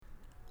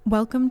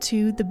Welcome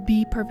to the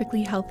Be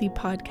Perfectly Healthy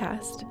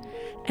podcast,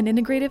 an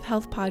integrative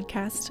health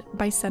podcast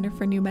by Center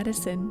for New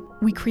Medicine.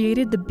 We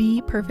created the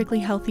Be Perfectly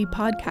Healthy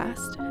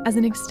podcast as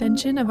an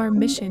extension of our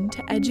mission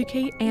to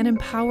educate and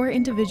empower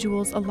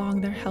individuals along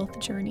their health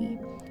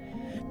journey.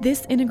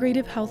 This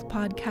integrative health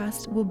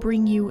podcast will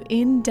bring you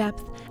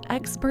in-depth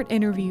expert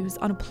interviews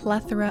on a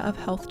plethora of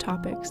health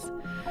topics.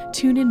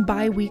 Tune in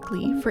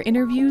bi-weekly for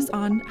interviews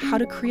on how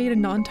to create a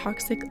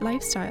non-toxic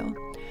lifestyle,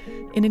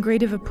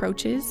 integrative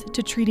approaches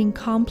to treating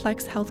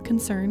complex health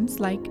concerns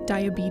like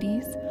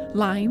diabetes,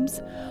 Lyme's,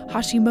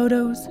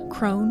 Hashimoto's,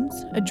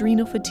 Crohn's,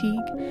 adrenal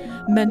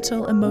fatigue,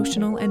 mental,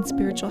 emotional, and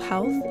spiritual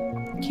health,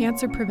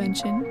 cancer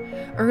prevention,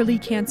 early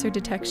cancer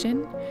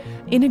detection,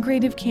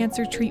 integrative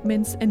cancer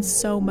treatments, and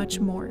so much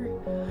more.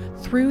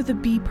 Through the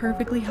Be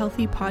Perfectly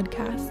Healthy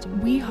podcast,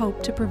 we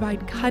hope to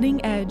provide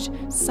cutting-edge,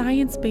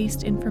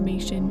 science-based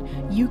information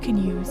you can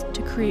use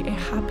to create a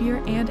happier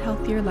and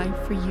healthier life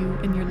for you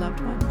and your loved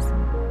ones.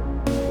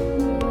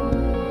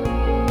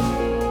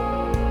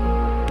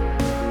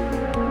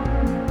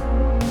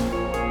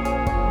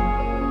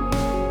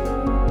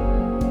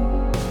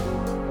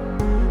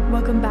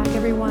 Welcome back,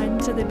 everyone,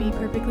 to the Be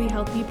Perfectly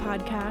Healthy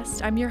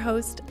podcast. I'm your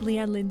host,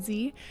 Leanne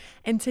Lindsay,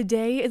 and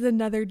today is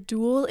another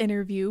dual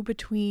interview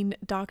between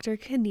Dr.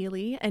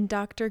 Keneally and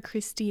Dr.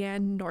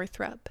 Christiane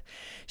Northrup.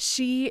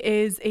 She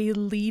is a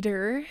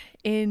leader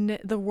in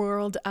the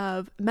world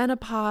of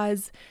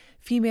menopause,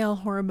 female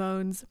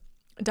hormones.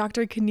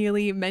 Dr.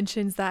 Keneally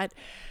mentions that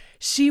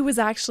she was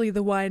actually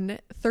the one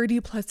 30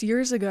 plus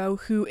years ago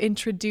who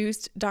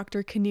introduced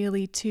Dr.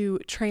 Keneally to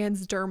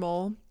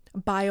transdermal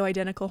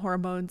bioidentical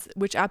hormones,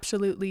 which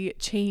absolutely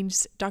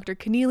changed Dr.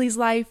 Keneally's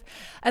life,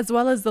 as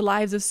well as the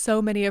lives of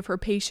so many of her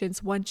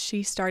patients once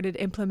she started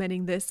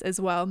implementing this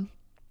as well.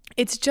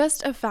 It's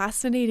just a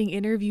fascinating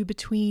interview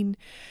between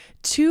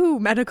two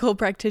medical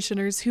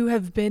practitioners who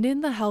have been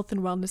in the health and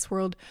wellness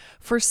world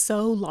for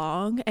so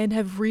long and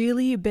have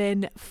really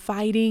been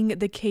fighting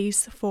the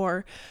case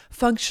for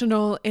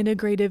functional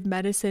integrative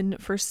medicine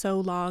for so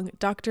long.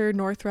 Dr.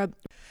 Northrup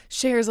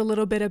shares a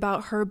little bit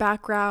about her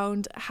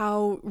background,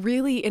 how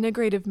really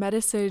integrative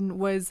medicine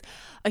was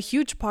a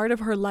huge part of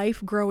her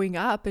life growing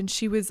up, and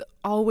she was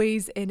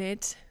always in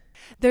it.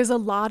 There's a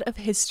lot of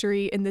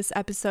history in this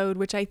episode,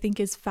 which I think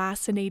is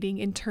fascinating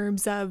in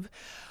terms of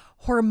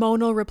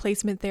hormonal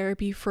replacement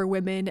therapy for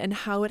women and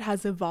how it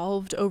has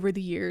evolved over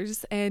the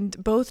years.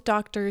 And both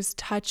doctors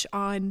touch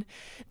on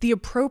the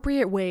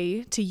appropriate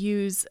way to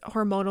use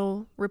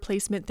hormonal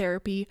replacement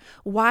therapy,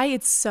 why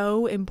it's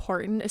so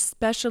important,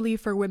 especially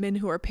for women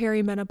who are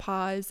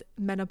perimenopause,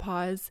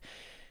 menopause,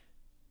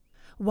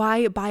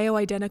 why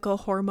bioidentical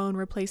hormone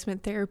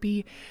replacement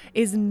therapy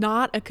is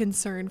not a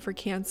concern for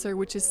cancer,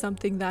 which is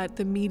something that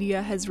the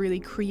media has really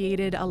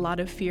created a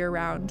lot of fear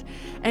around,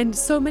 and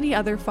so many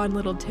other fun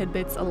little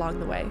tidbits along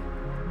the way.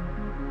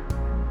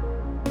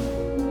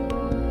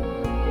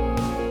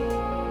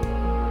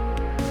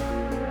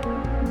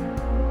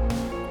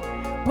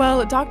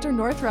 Well, Dr.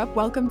 Northrup,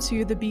 welcome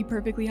to the Be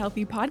Perfectly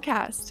Healthy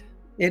podcast.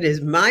 It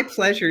is my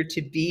pleasure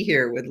to be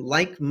here with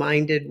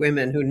like-minded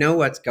women who know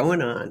what's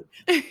going on.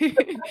 This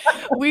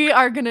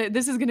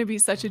is gonna be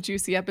such a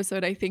juicy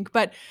episode, I think.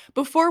 But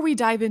before we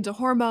dive into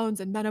hormones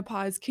and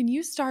menopause, can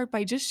you start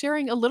by just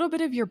sharing a little bit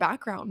of your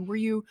background? Were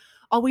you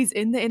always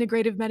in the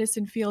integrative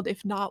medicine field?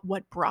 If not,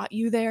 what brought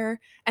you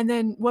there? And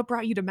then what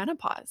brought you to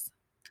menopause?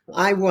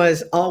 I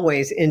was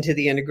always into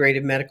the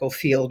integrative medical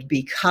field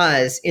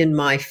because in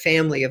my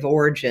family of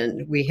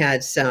origin, we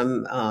had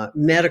some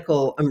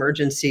medical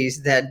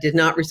emergencies that did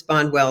not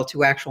respond well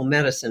to actual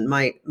medicine.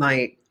 My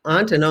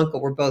aunt and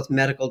uncle were both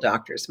medical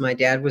doctors. My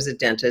dad was a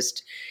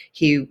dentist.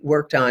 He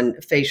worked on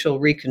facial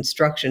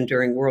reconstruction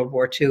during World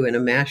War II in a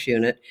MASH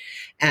unit.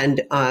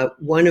 And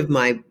one of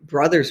my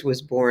brothers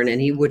was born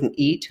and he wouldn't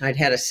eat. I'd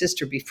had a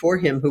sister before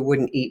him who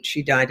wouldn't eat.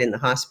 She died in the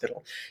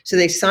hospital. So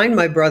they signed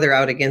my brother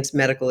out against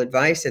medical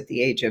advice at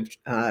the age of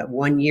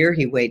 1 year.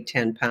 He weighed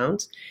 10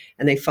 pounds.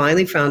 And they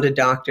finally found a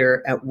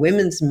doctor at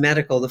Women's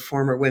Medical, the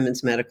former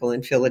Women's Medical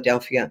in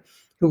Philadelphia,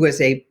 who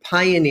was a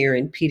pioneer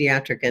in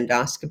pediatric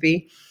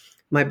endoscopy.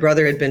 My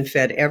brother had been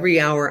fed every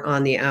hour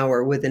on the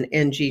hour with an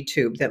NG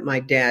tube that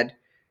my dad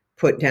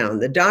put down.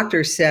 The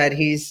doctor said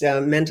he's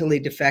mentally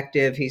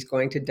defective. He's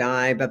going to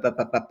die. Blah, blah,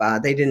 blah, blah, blah.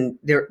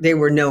 They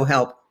were no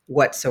help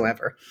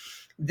whatsoever.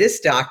 This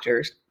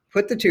doctor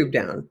put the tube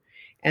down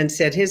and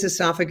said his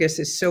esophagus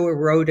is so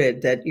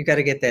eroded that you got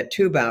to get that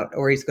tube out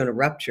or he's going to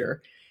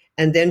rupture.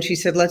 And then she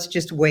said, let's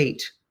just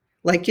wait.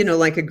 Like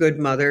a good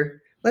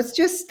mother. Let's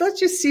just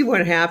see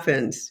what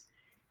happens.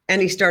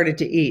 And he started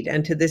to eat.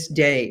 And to this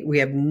day, we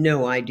have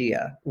no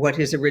idea what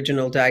his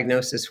original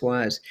diagnosis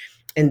was.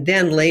 And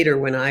then later,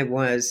 when I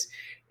was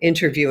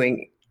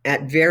interviewing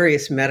at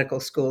various medical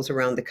schools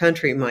around the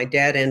country, my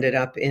dad ended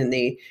up in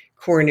the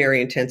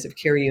coronary intensive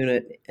care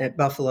unit at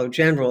Buffalo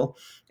General.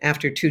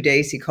 After 2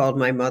 days, he called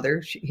my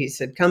mother. He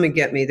said, come and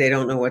get me. They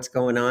don't know what's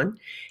going on.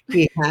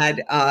 He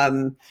had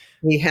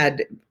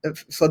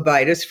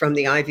phlebitis from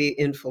the IV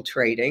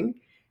infiltrating.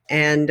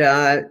 And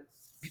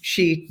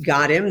she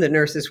got him. The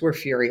nurses were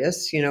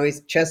furious.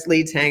 His chest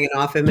leads hanging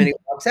off him and he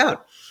walks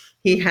out.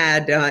 He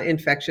had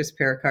infectious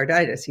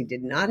pericarditis. He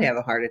did not have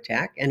a heart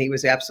attack, and he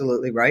was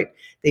absolutely right.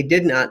 They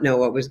did not know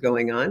what was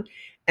going on.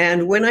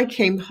 And when I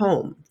came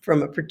home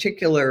from a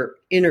particular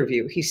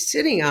interview, he's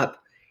sitting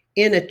up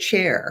in a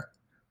chair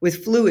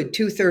with fluid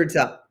 2/3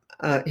 up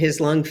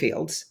his lung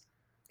fields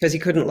because he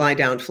couldn't lie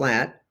down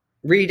flat,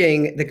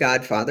 reading The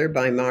Godfather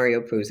by Mario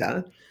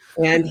Puzo,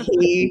 and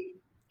he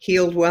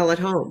healed well at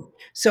home.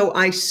 So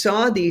I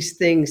saw these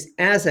things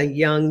as a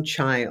young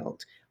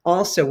child.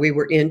 Also, we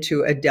were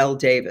into Adele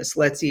Davis,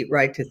 Let's Eat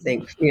Right to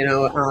Think.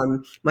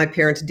 My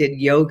parents did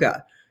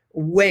yoga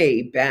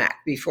way back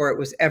before it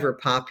was ever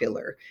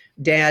popular.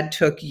 Dad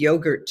took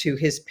yogurt to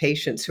his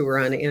patients who were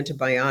on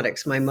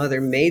antibiotics. My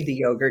mother made the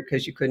yogurt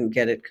because you couldn't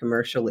get it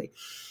commercially.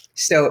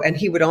 So, and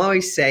he would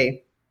always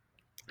say,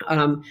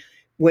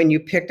 when you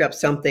picked up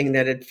something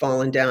that had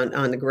fallen down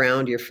on the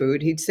ground, your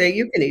food, he'd say,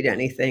 you can eat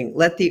anything.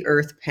 Let the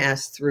earth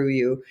pass through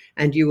you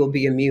and you will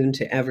be immune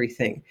to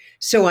everything.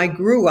 So I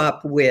grew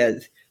up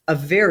with a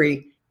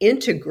very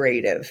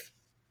integrative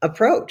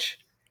approach,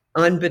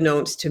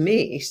 unbeknownst to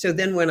me. So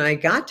then when I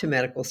got to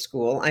medical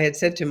school, I had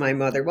said to my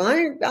mother,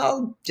 well,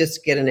 I'll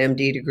just get an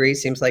MD degree.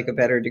 Seems like a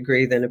better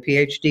degree than a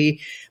PhD.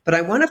 But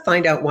I want to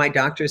find out why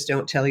doctors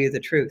don't tell you the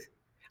truth.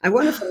 I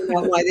want to find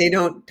out why they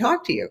don't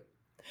talk to you.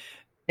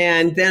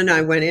 And then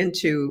I went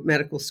into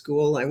medical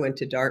school. I went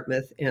to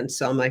Dartmouth and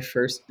saw my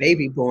first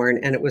baby born.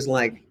 And it was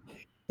like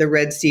the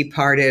Red Sea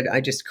parted.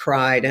 I just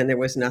cried, and there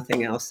was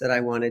nothing else that I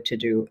wanted to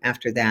do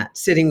after that.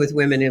 Sitting with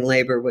women in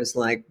labor was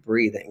like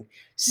breathing,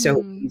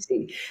 so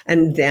easy.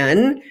 And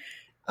then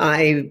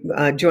I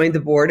joined the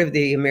board of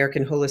the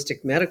American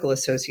Holistic Medical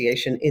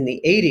Association in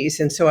the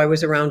 80s. And so I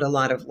was around a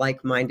lot of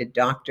like-minded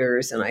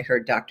doctors. And I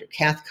heard Dr.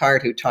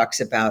 Cathcart, who talks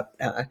about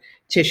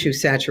tissue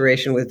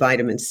saturation with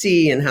vitamin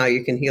C and how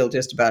you can heal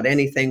just about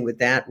anything with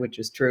that, which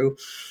is true.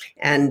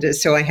 And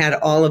so I had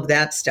all of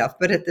that stuff.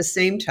 But at the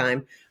same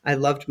time, I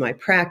loved my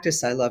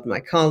practice. I loved my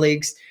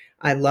colleagues.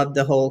 I loved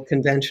the whole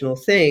conventional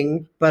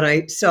thing. But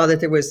I saw that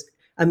there was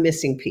a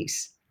missing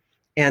piece.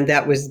 And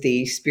that was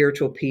the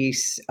spiritual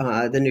piece,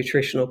 the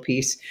nutritional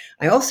piece.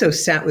 I also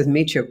sat with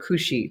Michio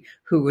Kushi,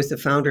 who was the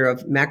founder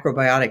of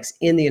macrobiotics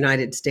in the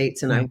United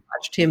States, and I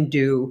watched him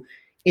do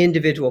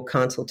individual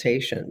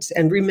consultations.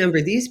 And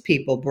remember, these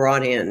people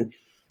brought in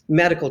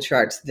medical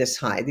charts this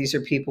high. These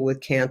are people with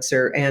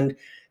cancer, and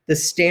the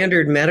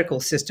standard medical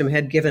system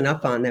had given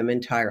up on them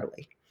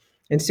entirely.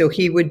 And so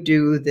he would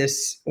do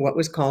this, what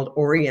was called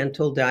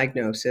Oriental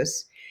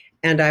diagnosis.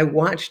 And I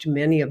watched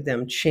many of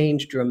them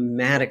change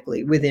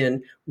dramatically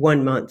within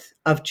 1 month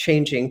of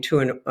changing to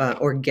an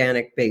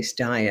organic-based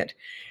diet.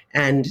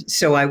 And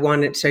so I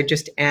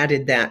just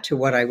added that to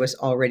what I was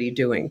already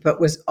doing,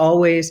 but was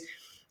always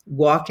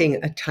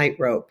walking a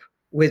tightrope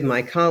with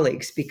my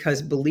colleagues,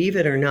 because believe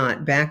it or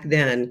not, back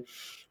then,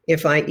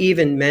 if I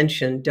even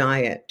mentioned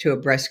diet to a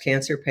breast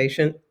cancer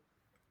patient,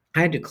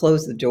 I had to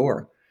close the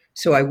door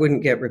so I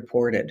wouldn't get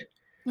reported.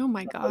 Oh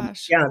my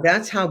gosh. Yeah,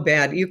 that's how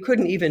bad. You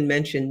couldn't even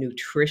mention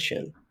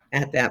nutrition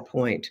at that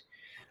point.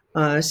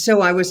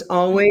 So I was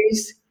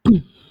always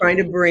trying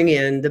to bring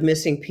in the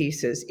missing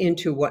pieces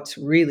into what's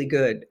really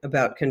good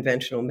about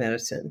conventional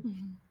medicine.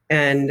 Mm-hmm.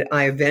 And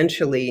I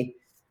eventually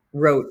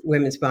wrote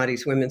Women's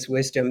Bodies, Women's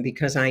Wisdom,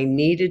 because I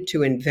needed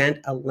to invent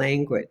a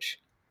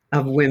language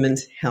of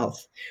women's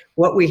health.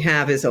 What we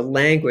have is a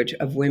language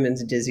of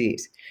women's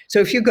disease. So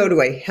if you go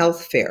to a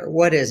health fair,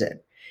 what is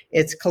it?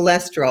 It's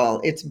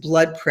cholesterol, it's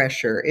blood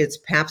pressure, it's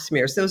pap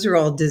smears. Those are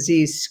all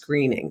disease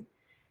screening.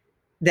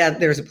 That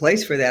there's a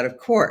place for that, of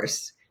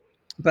course,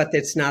 but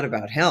it's not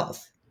about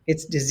health.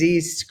 It's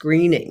disease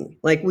screening.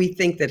 Like we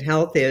think that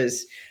health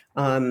is,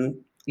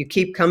 you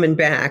keep coming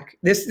back.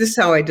 This is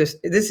how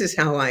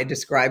I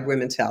describe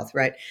women's health,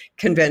 right?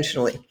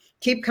 Conventionally,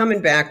 keep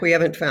coming back. We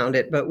haven't found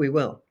it, but we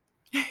will.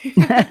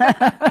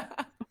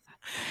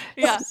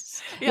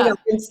 Yes.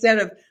 Instead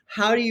of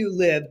how do you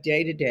live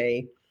day to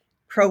day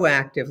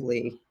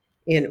proactively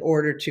in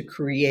order to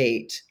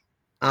create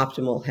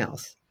optimal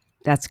health.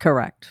 That's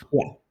correct.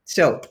 Yeah.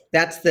 So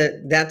that's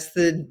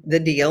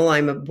the deal.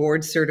 I'm a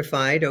board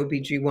certified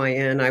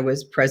OBGYN. I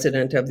was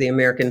president of the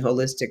American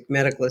Holistic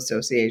Medical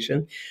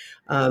Association,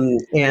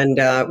 and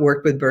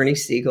worked with Bernie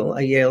Siegel,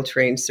 a Yale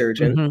trained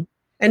surgeon. Mm-hmm.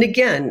 And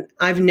again,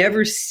 I've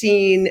never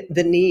seen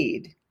the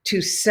need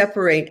to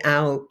separate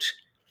out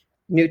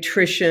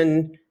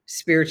nutrition,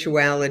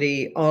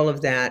 spirituality, all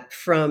of that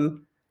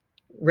from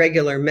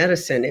regular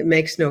medicine. It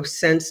makes no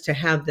sense to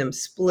have them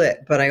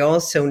split. But I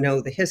also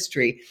know the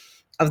history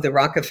of the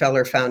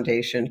Rockefeller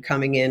Foundation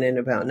coming in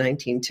about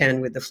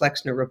 1910 with the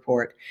Flexner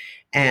Report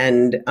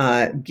and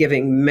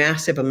giving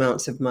massive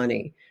amounts of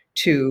money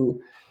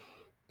to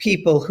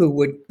people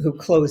who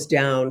closed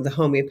down the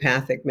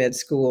homeopathic med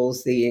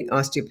schools, the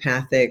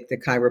osteopathic, the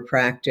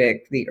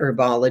chiropractic, the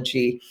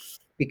herbology,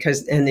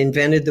 and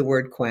invented the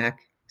word quack,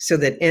 so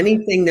that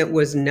anything that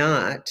was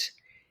not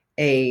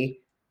a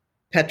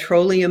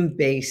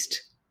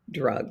petroleum-based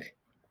drug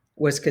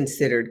was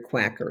considered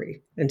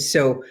quackery. And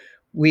so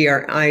we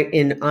are,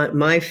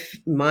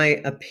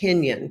 my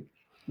opinion,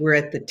 we're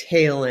at the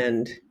tail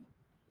end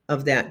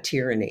of that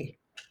tyranny,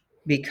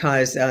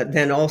 because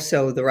then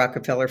also the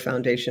Rockefeller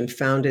Foundation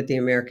founded the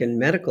American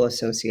Medical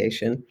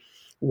Association,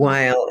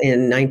 while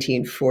in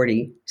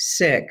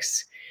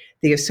 1946,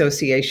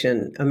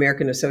 the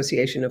American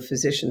Association of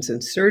Physicians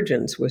and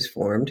Surgeons was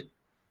formed,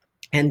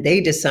 and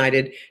they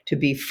decided to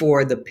be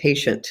for the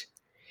patient.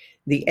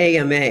 The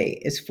AMA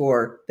is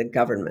for the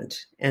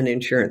government and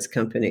insurance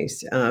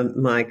companies.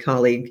 My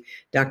colleague,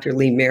 Dr.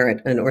 Lee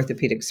Merritt, an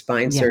orthopedic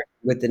spine surgeon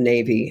with the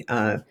Navy,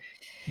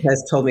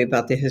 has told me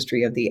about the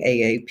history of the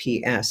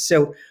AAPS.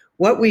 So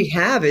what we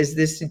have is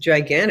this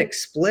gigantic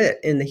split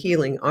in the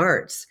healing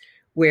arts,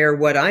 where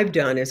what I've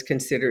done is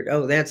considered,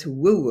 oh, that's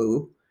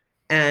woo-woo,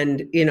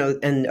 and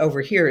and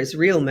over here is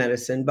real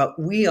medicine. But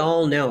we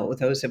all know,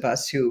 those of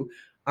us who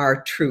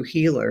are true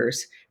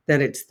healers,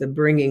 that it's the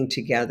bringing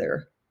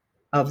together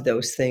of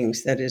those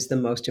things that is the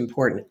most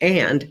important.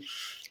 And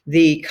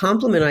the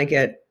compliment I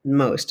get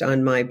most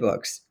on my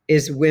books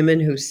is women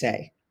who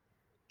say,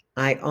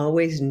 I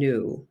always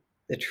knew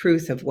the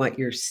truth of what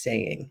you're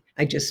saying.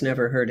 I just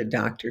never heard a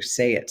doctor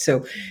say it.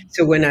 So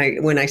when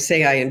I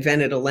say I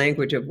invented a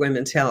language of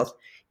women's health,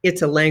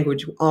 it's a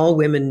language all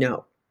women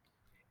know,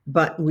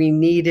 but we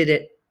needed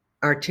it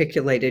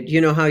articulated. You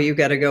know how you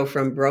got to go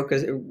from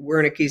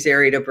Wernicke's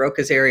area to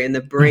Broca's area in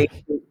the brain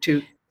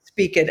to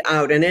speak it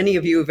out. And any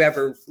of you who've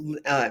ever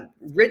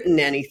written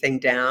anything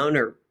down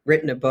or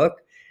written a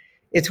book,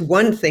 it's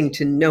one thing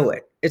to know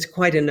it. It's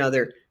quite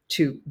another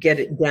to get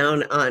it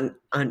down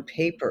on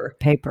paper.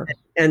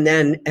 And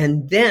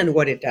then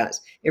what it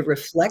does, it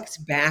reflects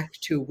back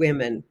to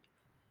women.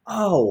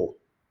 Oh,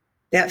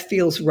 that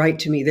feels right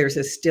to me. There's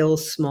a still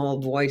small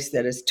voice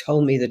that has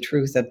told me the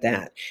truth of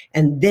that.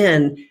 And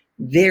then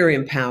they're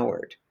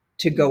empowered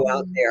to go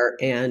out there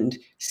and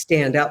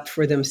stand up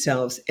for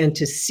themselves and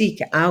to seek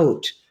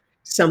out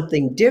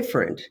something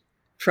different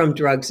from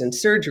drugs and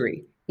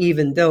surgery,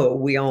 even though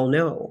we all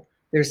know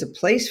there's a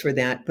place for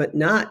that, but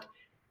not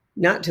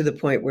to the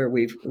point where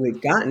we've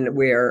gotten,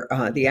 where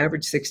the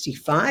average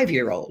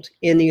 65-year-old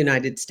in the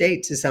United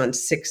States is on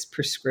 6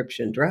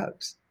 prescription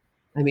drugs.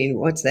 I mean,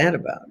 what's that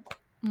about?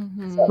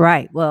 Mm-hmm.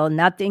 Right. Well,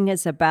 nothing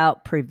is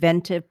about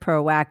preventive,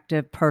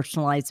 proactive,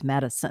 personalized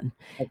medicine.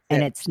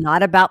 And it's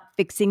not about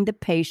fixing the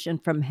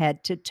patient from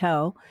head to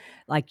toe.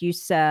 Like you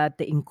said,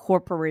 the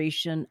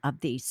incorporation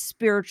of the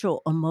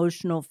spiritual,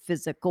 emotional,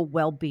 physical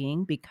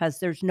well-being, because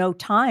there's no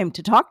time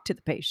to talk to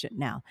the patient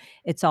now.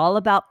 It's all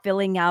about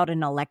filling out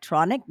an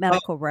electronic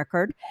medical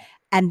record,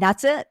 and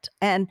that's it.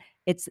 And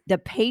the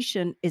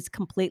patient is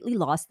completely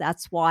lost.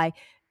 That's why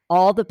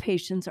all the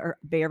patients are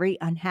very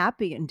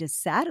unhappy and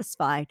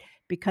dissatisfied,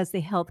 because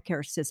the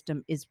healthcare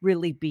system is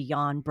really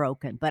beyond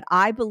broken. But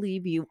I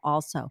believe you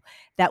also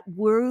that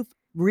we've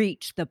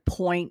reached the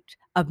point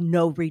of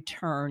no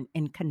return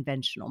in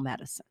conventional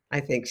medicine. I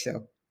think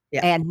so.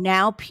 Yeah. And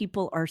now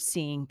people are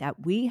seeing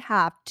that we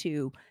have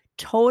to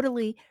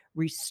totally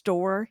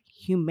restore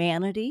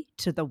humanity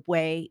to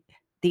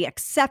the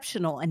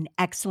exceptional and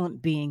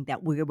excellent being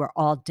that we were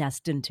all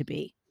destined to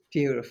be.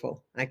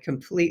 Beautiful. I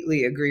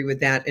completely agree with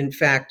that. In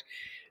fact,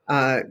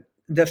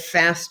 the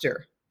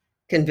faster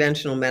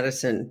conventional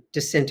medicine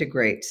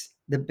disintegrates,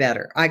 the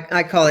better.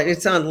 I call it,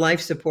 it's on life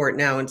support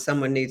now, and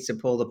someone needs to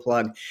pull the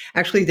plug.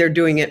 Actually, they're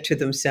doing it to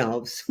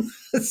themselves.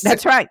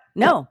 That's right.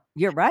 No,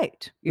 you're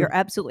right. You're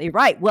absolutely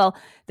right. Well,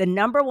 the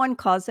number one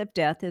cause of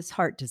death is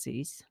heart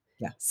disease.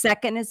 Yeah.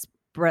 Second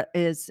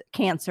is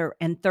cancer.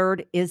 And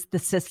third is the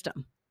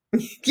system.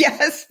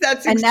 Yes,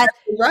 that's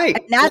exactly right.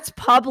 And that's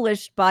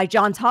published by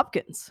Johns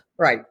Hopkins.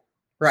 Right.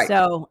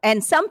 So,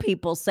 and some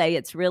people say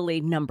it's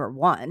really number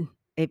one,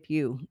 if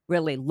you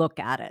really look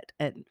at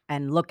it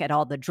and look at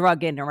all the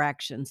drug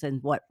interactions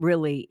and what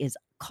really is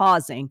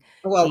causing.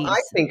 Well,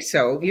 I think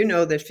so. You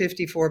know that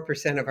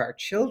 54% of our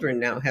children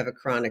now have a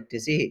chronic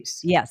disease.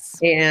 Yes.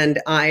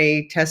 And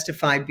I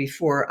testified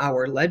before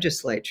our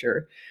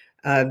legislature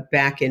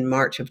back in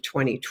March of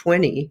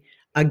 2020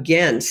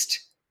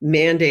 against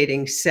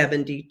mandating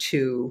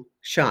 72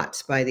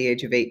 shots by the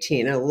age of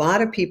 18. And a lot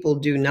of people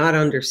do not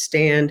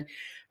understand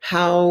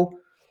how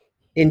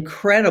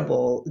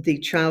incredible the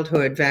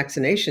childhood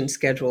vaccination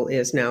schedule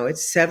is now.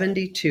 It's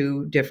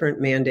 72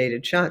 different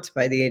mandated shots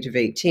by the age of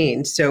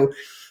 18. So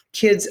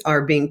kids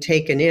are being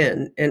taken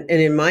in. And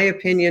in my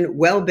opinion,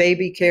 well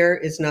baby care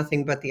is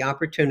nothing but the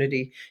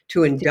opportunity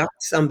to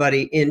induct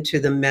somebody into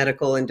the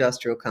medical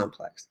industrial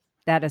complex.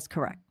 That is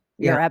correct.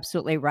 You're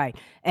absolutely right.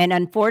 And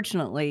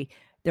unfortunately,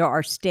 there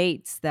are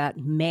states that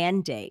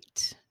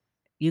mandate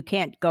you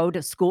can't go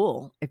to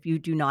school if you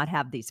do not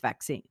have these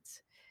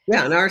vaccines.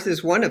 Yeah, and ours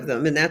is one of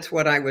them, and that's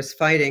what I was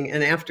fighting.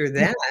 And after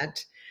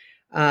that,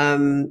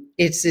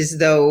 it's as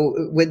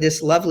though with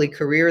this lovely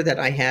career that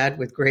I had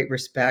with great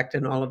respect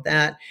and all of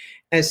that,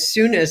 as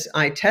soon as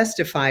I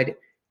testified,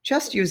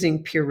 just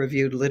using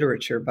peer-reviewed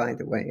literature, by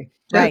the way.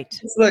 Right.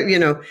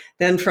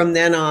 Then from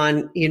then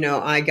on,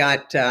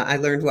 I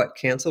learned what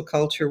cancel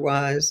culture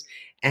was.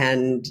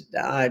 and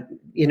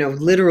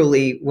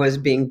literally was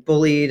being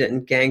bullied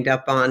and ganged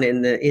up on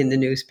in the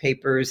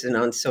newspapers and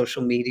on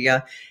social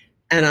media.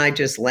 And I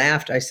just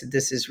laughed. I said,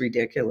 this is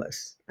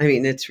ridiculous. I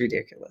mean, it's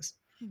ridiculous.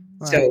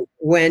 Right. So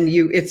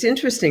it's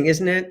interesting,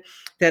 isn't it,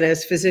 that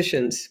as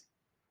physicians,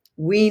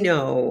 we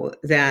know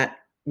that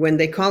when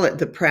they call it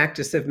the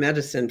practice of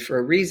medicine for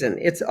a reason,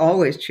 it's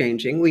always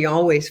changing. We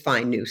always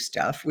find new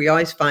stuff. We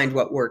always find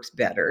what works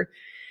better.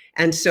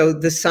 And so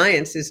the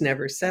science is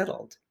never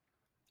settled.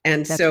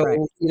 And That's so,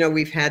 right.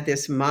 We've had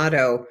this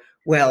motto,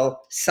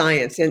 well,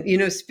 science.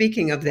 And,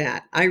 speaking of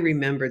that, I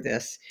remember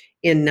this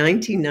in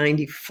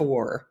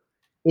 1994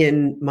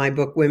 in my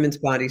book, Women's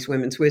Bodies,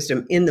 Women's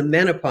Wisdom, in the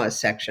menopause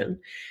section,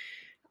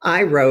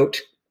 I wrote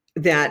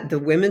that the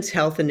Women's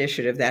Health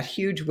Initiative, that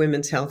huge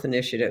Women's Health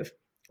Initiative,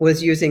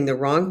 was using the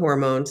wrong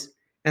hormones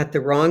at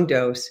the wrong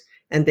dose,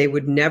 and they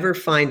would never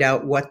find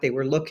out what they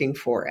were looking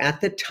for.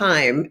 At the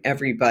time,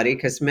 everybody,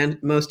 because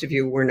most of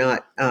you were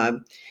not,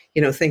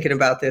 thinking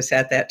about this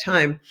at that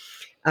time,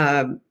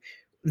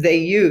 they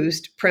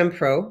used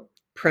Premarin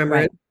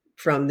Right.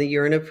 from the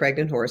urine of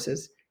pregnant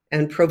horses,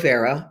 and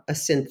Provera, a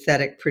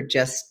synthetic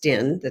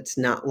progestin that's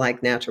not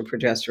like natural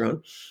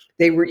progesterone.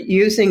 They were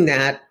using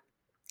that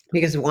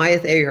because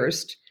Wyeth Ahern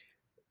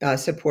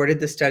supported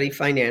the study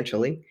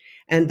financially.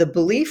 And the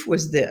belief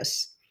was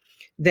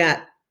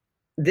that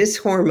this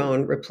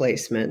hormone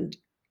replacement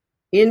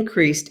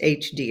increased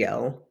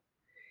HDL,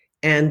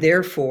 and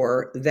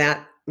therefore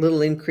that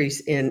little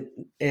increase in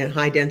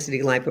high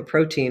density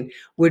lipoprotein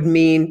would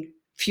mean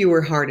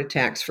fewer heart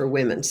attacks for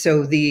women.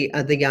 So the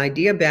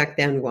idea back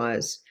then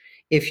was,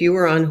 if you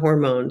were on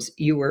hormones,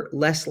 you were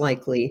less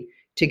likely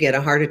to get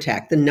a heart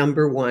attack, the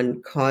number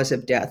one cause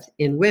of death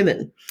in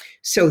women.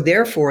 So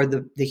therefore,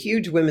 the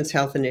huge Women's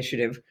Health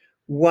Initiative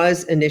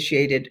was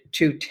initiated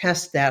to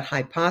test that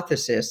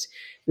hypothesis,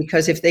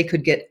 because if they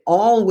could get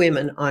all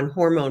women on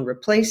hormone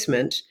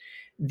replacement,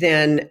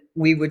 then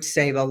we would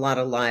save a lot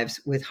of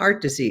lives with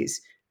heart disease.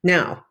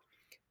 Now,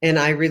 and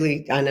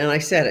I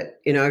said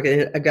it,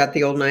 I got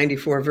the old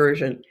 94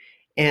 version,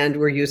 and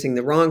we're using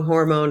the wrong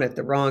hormone at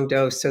the wrong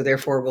dose, so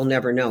therefore we'll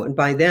never know. And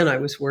by then I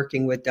was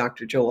working with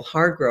Dr. Joel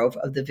Hargrove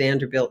of the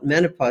Vanderbilt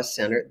Menopause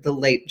Center, the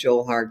late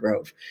Joel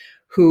Hargrove,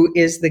 who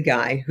is the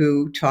guy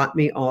who taught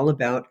me all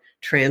about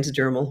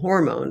transdermal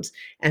hormones.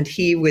 And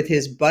he, with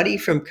his buddy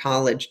from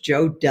college,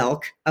 Joe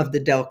Delk of the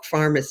Delk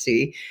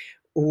Pharmacy,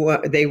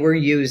 they were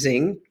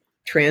using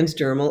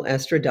transdermal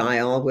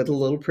estradiol with a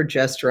little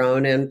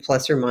progesterone and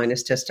plus or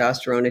minus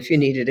testosterone if you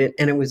needed it.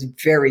 And it was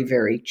very,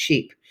 very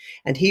cheap.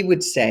 And he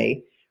would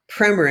say,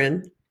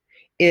 Premarin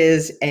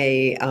is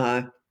a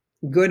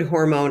good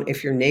hormone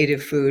if your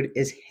native food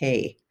is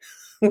hay.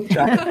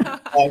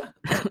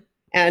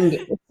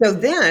 And so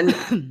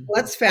then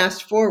let's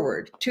fast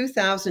forward,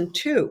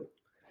 2002.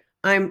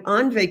 I'm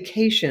on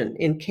vacation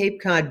in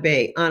Cape Cod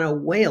Bay on a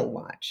whale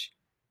watch,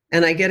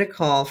 and I get a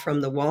call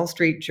from the Wall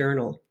Street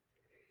Journal,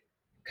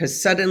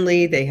 because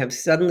they have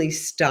suddenly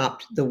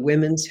stopped the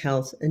Women's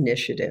Health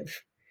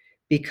Initiative,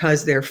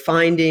 because they're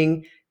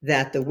finding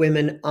that the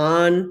women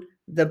on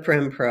the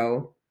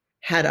Prempro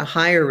had a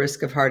higher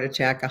risk of heart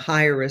attack, a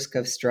higher risk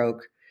of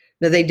stroke.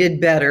 Now, they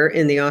did better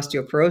in the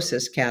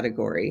osteoporosis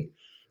category,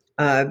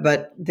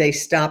 but they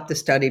stopped the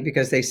study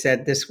because they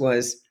said this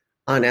was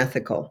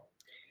unethical.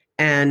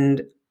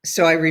 And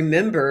so I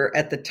remember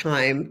at the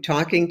time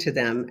talking to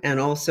them, and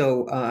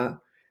also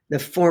the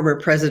former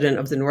president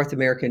of the North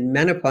American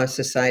Menopause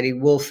Society,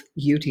 Wolf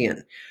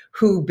Utian,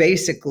 who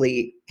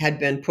basically had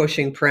been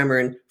pushing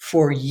Premarin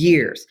for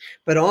years.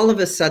 But all of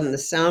a sudden, the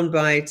sound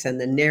bites and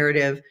the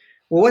narrative,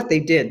 well, what they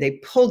did, they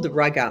pulled the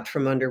rug out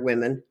from under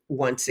women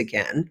once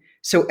again.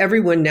 So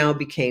everyone now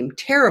became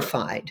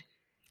terrified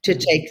to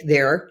take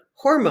their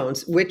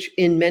hormones, which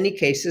in many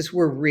cases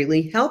were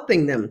really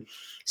helping them.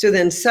 So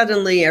then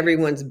suddenly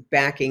everyone's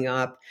backing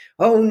up.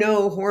 Oh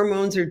no,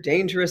 hormones are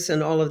dangerous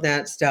and all of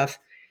that stuff.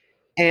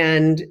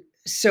 And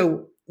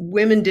so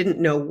women didn't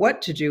know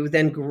what to do.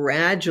 Then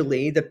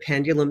gradually the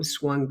pendulum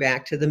swung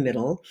back to the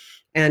middle.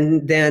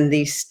 And then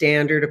the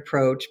standard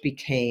approach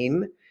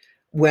became,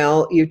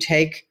 well, you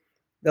take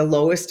the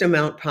lowest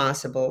amount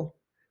possible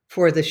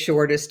for the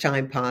shortest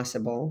time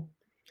possible.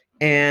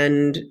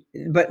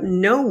 But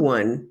no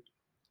one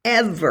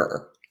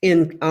ever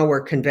in our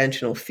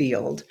conventional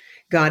field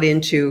got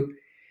into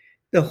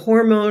the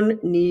hormone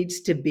needs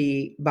to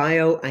be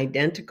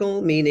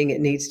bioidentical, meaning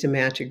it needs to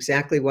match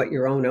exactly what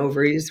your own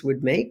ovaries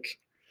would make.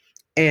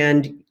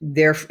 And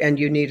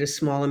you need a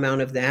small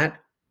amount of that.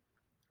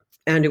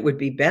 And it would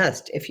be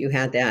best if you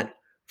had that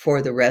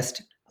for the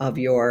rest of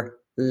your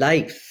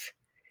life.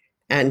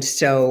 And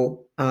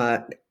so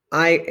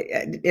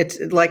it's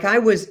like I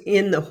was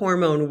in the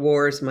hormone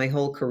wars my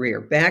whole career.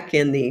 Back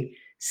in the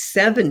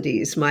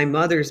 70s, my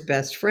mother's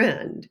best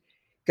friend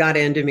got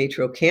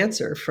endometrial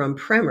cancer from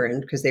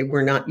Premarin because they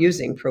were not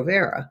using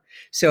Provera.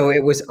 So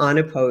it was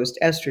unopposed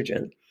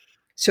estrogen.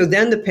 So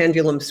then the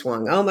pendulum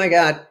swung. Oh my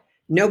God,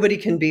 nobody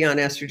can be on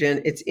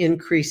estrogen. It's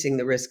increasing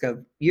the risk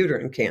of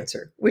uterine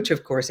cancer, which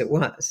of course it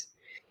was.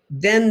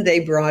 Then they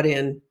brought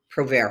in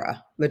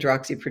Provera,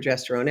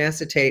 medroxyprogesterone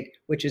acetate,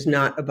 which is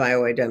not a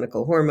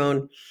bioidentical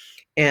hormone.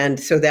 And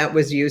so that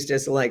was used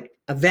as like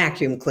a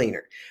vacuum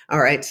cleaner.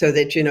 All right. So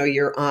that,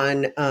 you're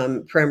on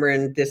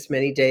Premarin this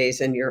many days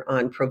and you're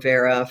on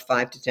Provera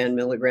 5 to 10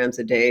 milligrams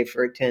a day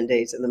for 10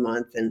 days of the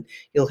month, and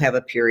you'll have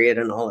a period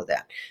and all of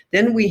that.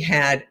 Then we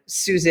had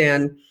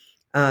Suzanne,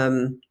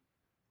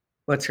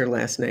 what's her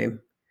last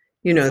name?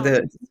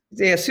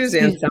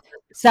 Suzanne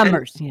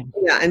Summers.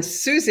 And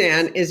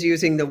Suzanne is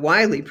using the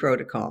Wiley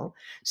protocol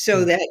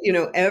so that,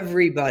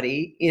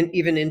 everybody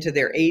even into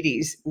their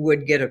 80s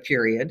would get a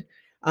period,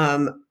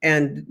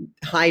 and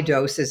high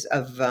doses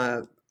of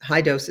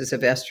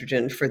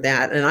estrogen for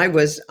that. And I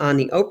was on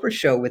the Oprah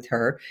show with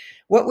her.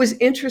 What was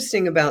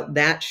interesting about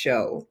that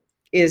show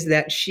is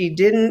that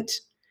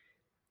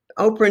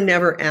Oprah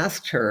never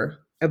asked her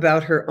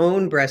about her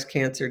own breast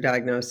cancer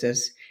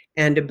diagnosis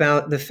and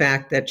about the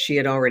fact that she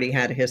had already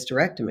had a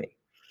hysterectomy.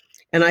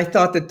 And I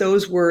thought that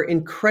those were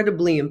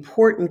incredibly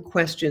important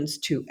questions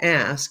to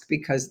ask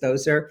because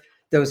those are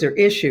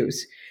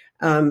issues.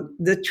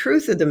 The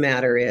truth of the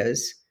matter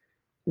is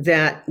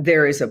that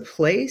there is a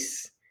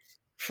place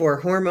for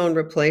hormone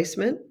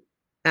replacement,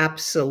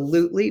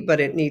 absolutely, but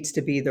it needs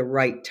to be the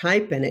right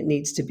type and it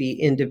needs to be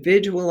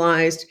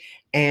individualized,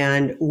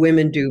 and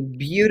women do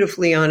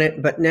beautifully on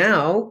it. But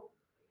now,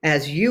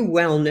 as you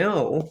well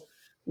know,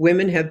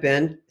 women have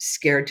been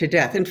scared to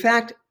death. In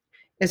fact,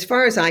 as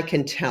far as I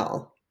can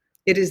tell,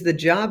 it is the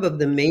job of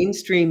the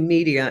mainstream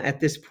media at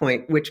this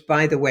point, which,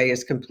 by the way,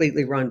 is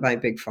completely run by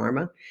Big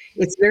Pharma.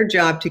 It's their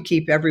job to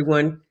keep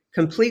everyone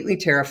completely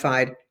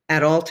terrified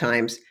at all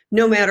times,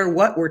 no matter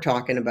what we're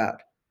talking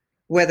about,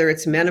 whether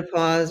it's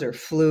menopause or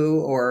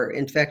flu or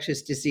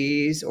infectious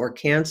disease or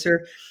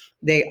cancer.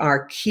 They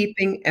are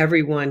keeping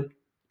everyone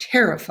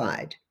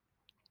terrified.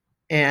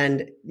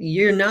 And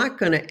you're not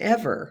going to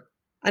ever,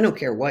 I don't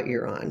care what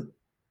you're on,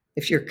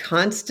 if you're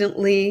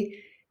constantly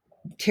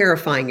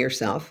terrifying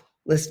yourself,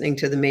 listening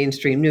to the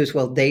mainstream news,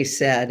 well, they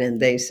said, and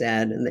they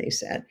said, and they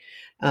said,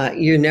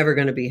 you're never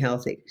going to be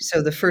healthy.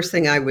 So the first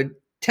thing I would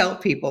tell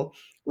people,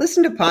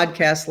 listen to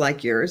podcasts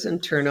like yours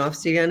and turn off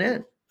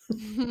CNN.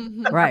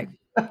 Right.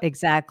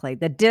 Exactly.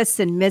 The dis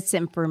and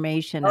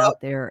misinformation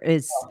out there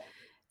is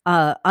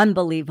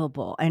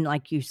unbelievable. And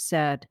like you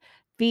said,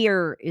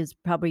 fear is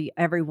probably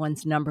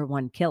everyone's number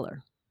one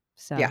killer.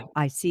 So Yeah.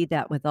 I see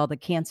that with all the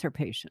cancer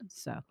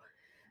patients. So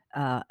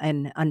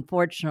and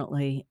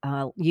unfortunately,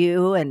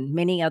 you and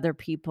many other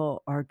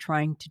people are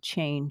trying to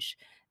change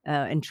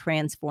and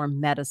transform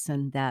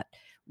medicine, that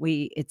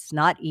it's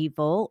not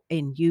evil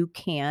and you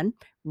can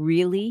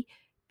really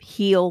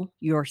heal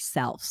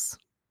yourselves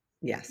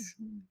Yes.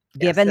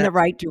 given the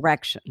right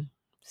direction.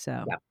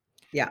 So,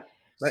 Yeah.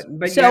 But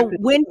you so have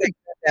to take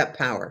that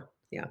power.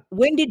 Yeah.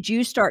 when did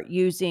you start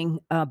using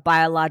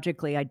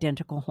biologically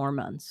identical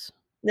hormones?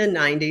 The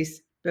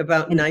 90s,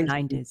 about In the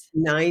 90s.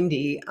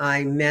 1990,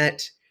 I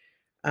met,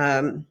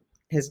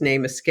 his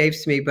name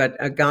escapes me, but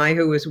a guy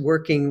who was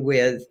working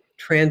with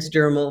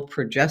transdermal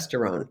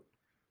progesterone.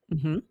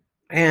 Mm-hmm.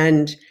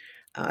 And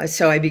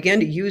so I began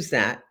to use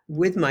that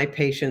with my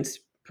patients,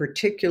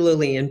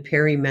 particularly in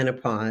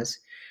perimenopause,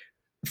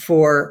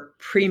 for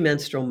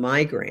premenstrual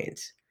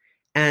migraines.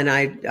 And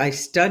I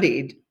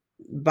studied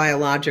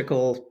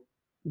bioidentical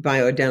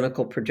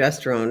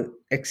progesterone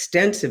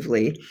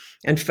extensively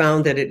and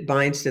found that it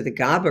binds to the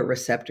GABA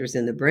receptors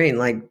in the brain,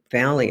 like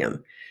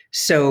Valium.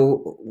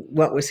 So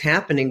what was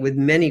happening with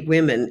many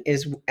women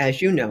is,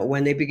 as you know,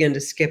 when they begin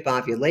to skip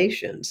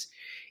ovulations,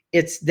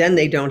 it's then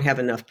they don't have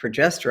enough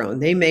progesterone.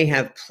 They may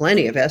have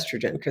plenty of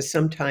estrogen because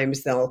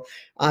sometimes they'll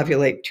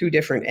ovulate 2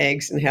 different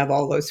eggs and have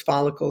all those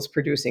follicles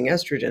producing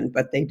estrogen,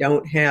 but they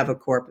don't have a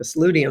corpus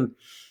luteum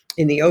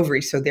in the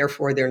ovary. So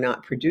therefore they're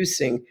not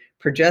producing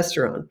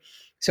progesterone.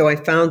 So I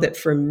found that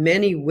for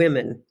many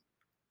women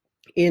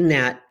in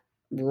that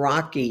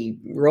rocky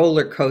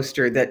roller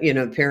coaster that,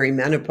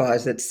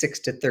 perimenopause, that's 6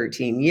 to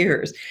 13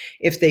 years,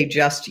 if they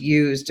just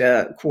used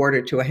a quarter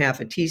to a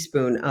half a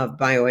teaspoon of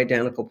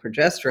bioidentical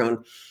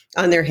progesterone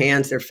on their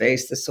hands, their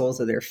face, the soles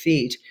of their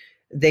feet,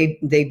 they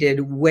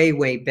did way,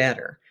 way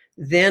better.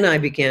 Then I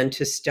began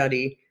to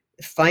study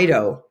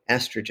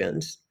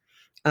phytoestrogens,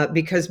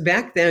 because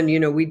back then,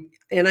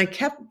 and I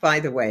kept, by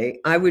the way,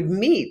 I would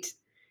meet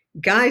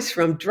guys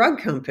from drug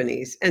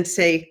companies and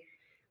say,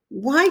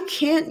 why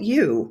can't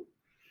you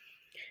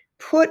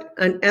put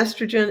an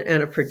estrogen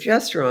and a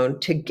progesterone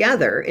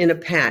together in a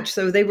patch?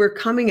 So they were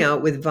coming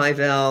out with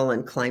Vivel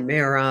and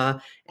Climera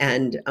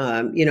and,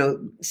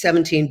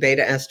 17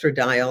 beta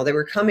estradiol. They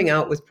were coming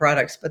out with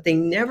products, but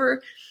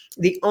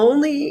the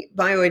only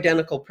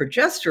bioidentical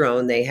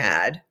progesterone they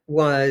had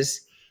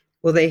was,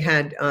 they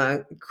had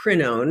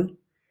Crinone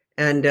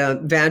and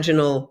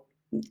vaginal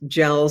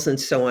gels and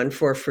so on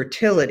for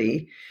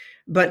fertility.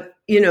 But,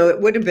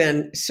 it would have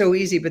been so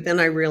easy. But then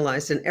I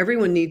realized, and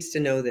everyone needs to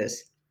know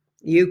this,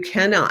 you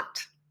cannot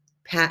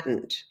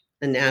patent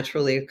a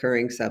naturally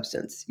occurring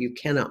substance. You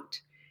cannot.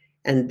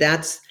 And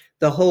that's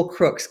the whole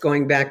crux,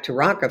 going back to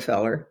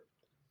Rockefeller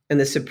and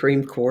the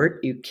Supreme Court,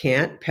 you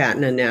can't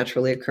patent a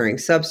naturally occurring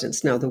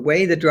substance. Now, the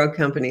way the drug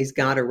companies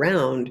got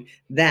around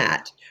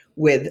that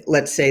with,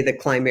 let's say, the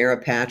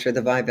Climera patch or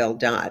the Vivel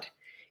dot,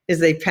 is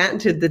they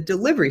patented the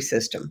delivery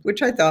system,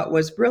 which I thought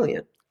was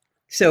brilliant.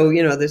 So,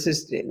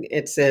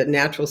 it's a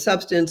natural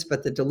substance,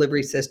 but the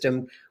delivery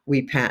system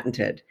we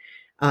patented.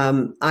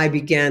 I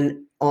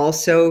began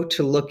also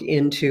to look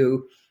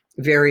into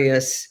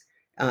various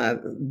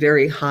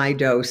very high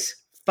dose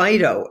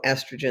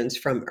phytoestrogens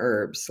from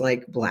herbs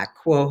like black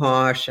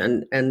quahash,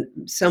 and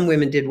some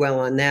women did well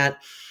on that.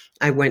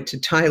 I went to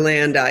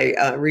Thailand.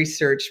 I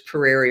researched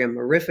Pueraria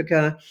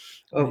mirifica,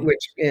 Right.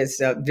 which is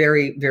a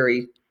very,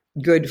 very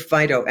good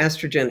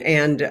phytoestrogen.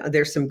 And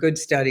there's some good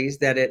studies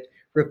that it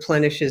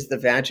replenishes the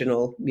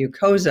vaginal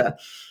mucosa.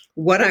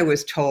 What I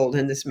was told,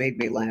 and this made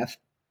me laugh,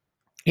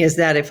 is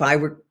that if I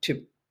were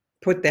to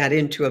put that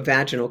into a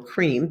vaginal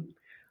cream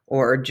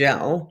or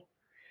gel,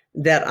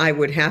 that I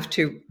would have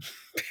to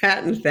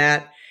patent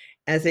that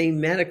as a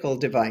medical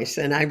device.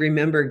 And I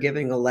remember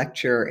giving a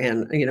lecture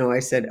and, I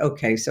said,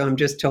 okay, so I'm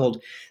just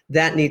told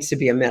that needs to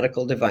be a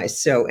medical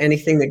device. So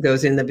anything that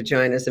goes in the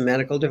vagina is a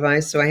medical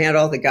device. So I had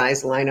all the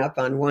guys line up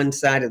on one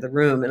side of the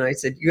room and I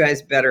said, you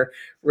guys better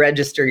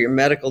register your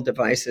medical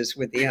devices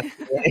with the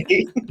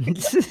FDA.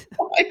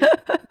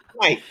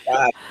 My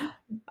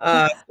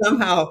God.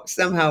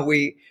 Somehow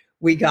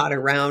we got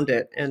around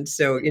it. And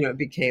so, it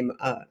became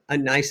a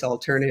nice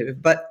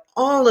alternative. But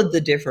all of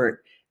the different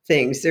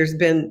things, there's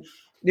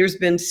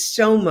been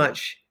so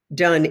much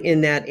done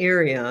in that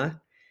area,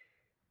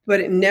 but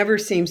it never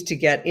seems to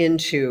get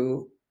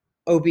into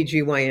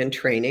OBGYN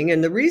training.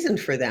 And the reason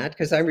for that,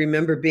 because I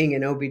remember being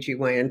in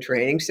OBGYN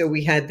training. So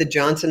we had the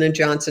Johnson &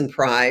 Johnson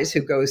Prize,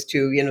 who goes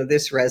to,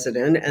 this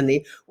resident, and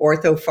the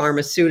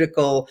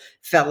Orthopharmaceutical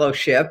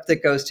Fellowship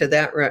that goes to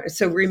that.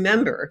 So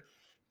remember,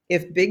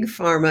 if Big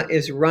Pharma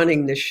is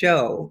running the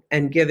show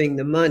and giving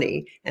the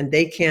money and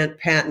they can't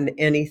patent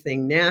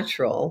anything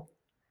natural,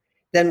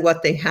 then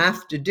what they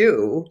have to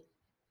do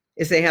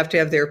is they have to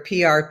have their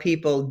PR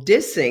people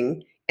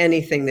dissing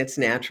anything that's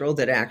natural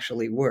that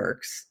actually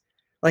works.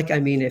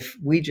 If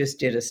we just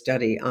did a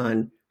study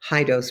on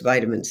high dose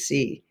vitamin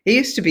C, it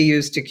used to be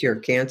used to cure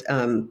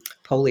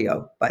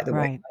polio, by the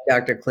way,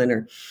 Dr.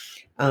 Klinner.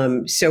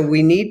 So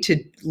we need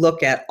to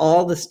look at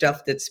all the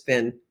stuff that's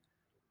been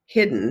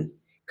hidden,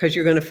 because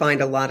you're going to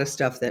find a lot of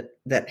stuff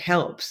that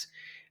helps.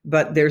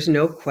 But there's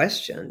no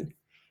question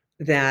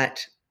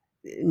that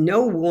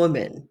no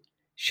woman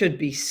should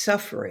be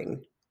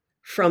suffering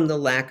from the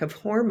lack of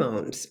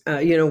hormones.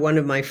 One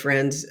of my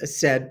friends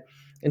said,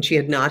 and she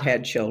had not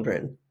had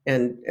children,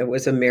 and it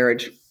was a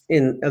marriage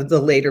in the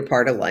later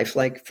part of life,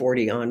 like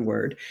 40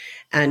 onward.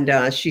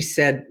 And she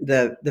said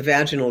the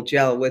vaginal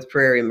gel with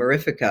Pueraria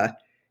mirifica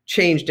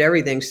changed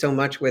everything so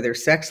much with her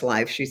sex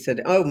life. She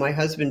said, oh, my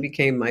husband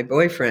became my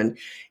boyfriend.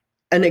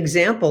 An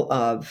example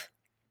of,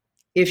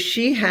 if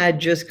she had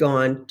just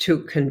gone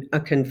to a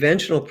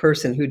conventional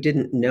person who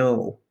didn't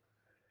know,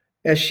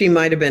 she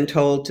might have been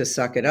told to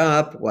suck it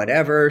up,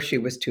 whatever. She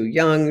was too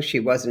young. She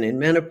wasn't in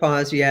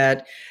menopause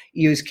yet.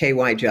 Use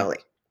KY jelly.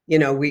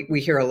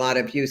 We hear a lot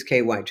of use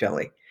KY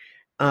jelly.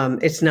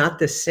 It's not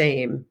the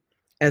same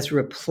as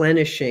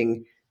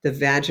replenishing the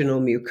vaginal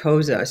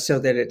mucosa so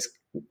that it's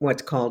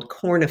what's called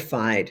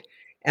cornified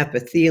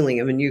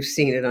epithelium. And you've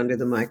seen it under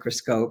the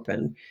microscope.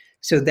 And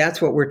so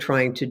that's what we're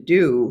trying to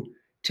do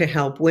to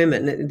help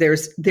women.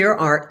 There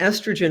are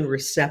estrogen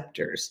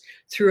receptors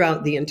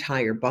throughout the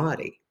entire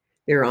body.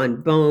 They're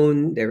on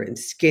bone, they're in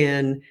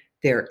skin,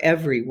 they're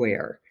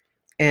everywhere.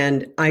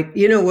 And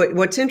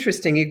what's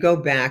interesting, you go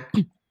back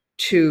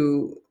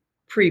to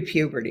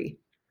pre-puberty,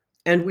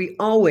 and we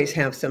always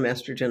have some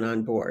estrogen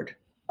on board,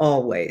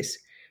 always.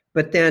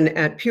 But then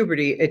at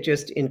puberty, it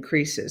just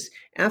increases.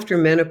 After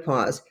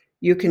menopause,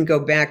 you can go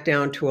back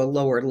down to a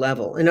lower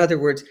level. In other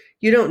words,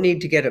 you don't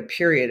need to get a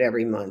period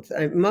every month.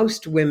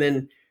 Most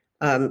women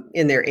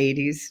in their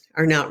 80s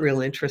are not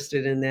real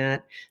interested in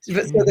that. So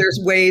there's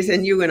ways,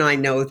 and you and I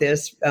know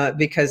this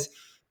because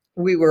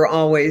we were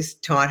always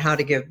taught how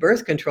to give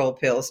birth control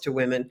pills to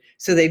women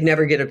so they'd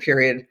never get a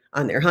period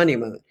on their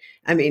honeymoon.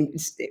 I mean,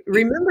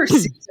 remember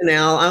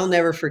Seasonal? I'll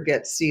never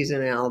forget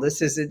Seasonal.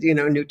 This is a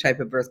new type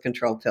of birth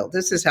control pill.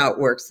 This is how it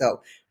works,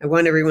 though. I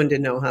want everyone to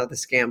know how the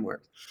scam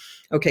works.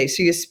 Okay,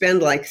 so you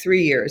spend like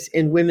 3 years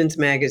in women's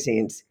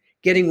magazines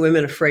getting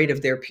women afraid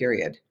of their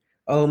period.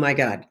 Oh my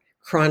God,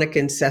 chronic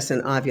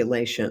incessant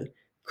ovulation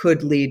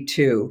could lead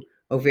to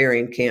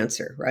ovarian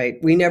cancer, right?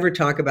 We never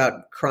talk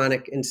about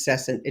chronic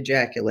incessant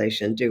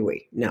ejaculation, do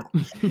we? No.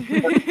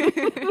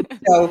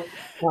 So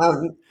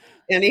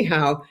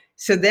anyhow,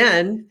 so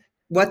then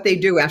what they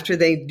do after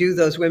they do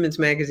those women's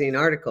magazine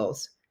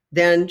articles,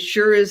 then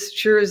sure as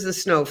the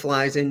snow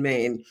flies in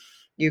Maine,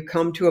 you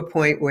come to a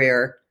point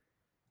where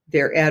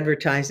they're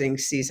advertising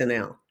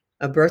Seasonal,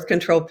 a birth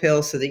control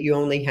pill so that you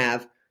only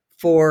have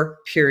 4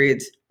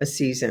 periods a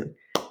season.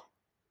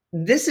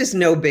 This is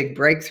no big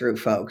breakthrough,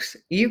 folks.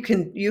 You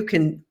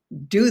can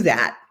do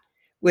that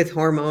with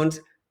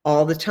hormones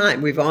all the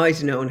time. We've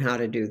always known how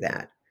to do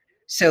that.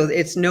 So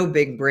it's no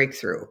big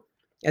breakthrough.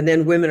 And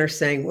then women are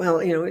saying,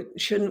 well,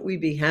 shouldn't we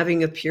be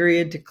having a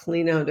period to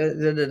clean out?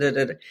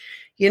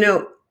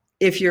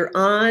 If you're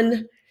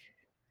on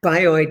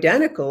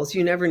bioidenticals,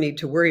 you never need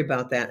to worry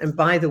about that. And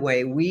by the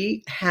way,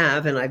 we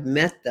have, and I've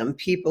met them,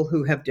 people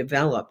who have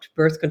developed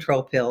birth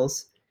control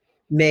pills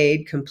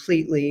made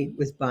completely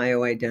with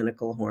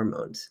bioidentical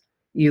hormones.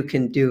 You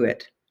can do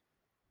it,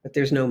 but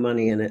there's no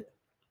money in it.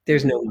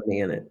 There's no money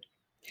in it.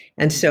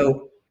 And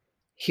so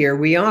here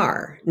we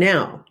are.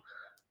 Now,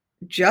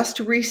 just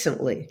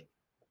recently,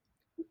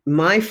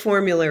 my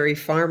formulary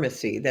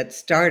pharmacy that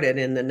started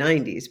in the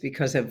 90s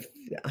because of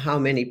how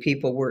many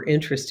people were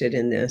interested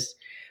in this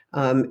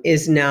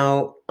is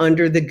now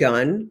under the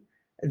gun.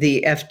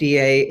 The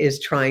FDA is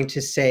trying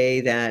to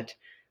say that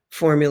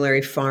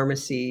formulary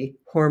pharmacy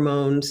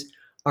hormones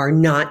are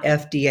not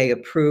FDA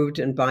approved.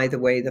 And by the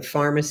way, the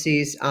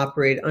pharmacies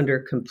operate under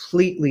a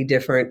completely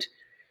different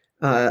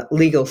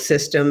legal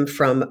system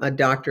from a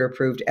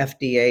doctor-approved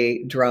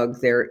FDA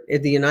drug. There,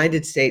 in the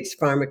United States,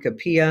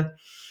 Pharmacopoeia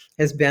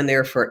has been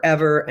there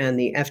forever, and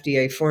the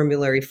FDA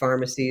formulary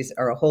pharmacies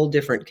are a whole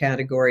different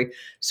category.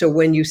 So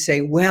when you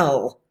say,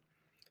 well,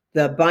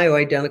 the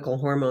bioidentical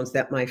hormones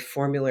that my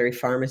formulary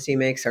pharmacy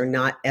makes are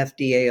not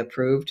FDA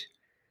approved,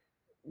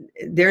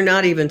 they're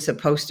not even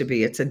supposed to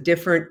be. It's a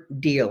different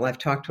deal. I've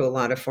talked to a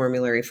lot of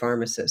formulary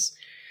pharmacists,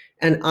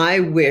 and I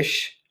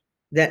wish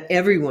that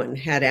everyone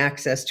had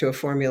access to a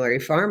formulary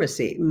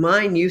pharmacy.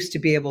 Mine used to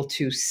be able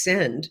to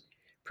send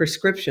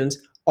prescriptions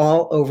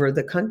all over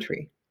the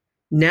country.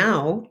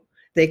 Now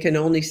they can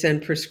only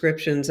send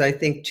prescriptions, I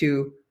think,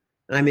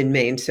 I'm in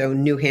Maine, so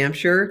New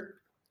Hampshire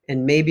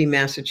and maybe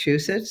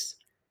Massachusetts.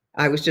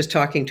 I was just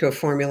talking to a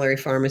formulary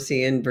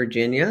pharmacy in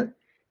Virginia.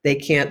 They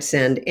can't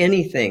send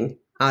anything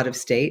out of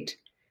state.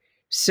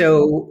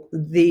 So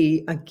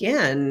the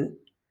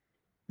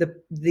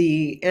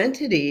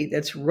entity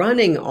that's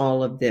running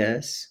all of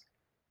this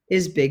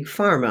is Big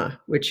Pharma,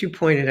 which you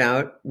pointed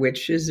out,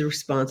 which is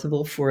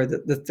responsible for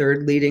the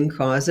third leading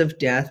cause of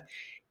death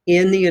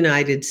in the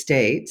United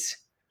States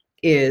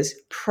is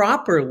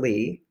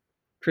properly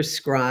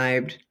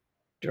prescribed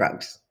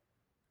drugs,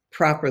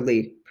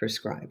 properly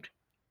prescribed.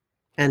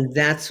 And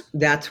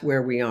that's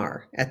where we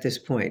are at this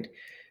point.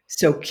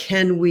 So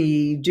can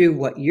we do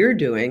what you're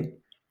doing,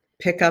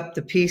 pick up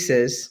the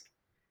pieces,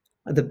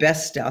 the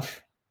best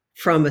stuff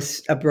from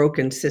a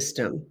broken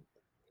system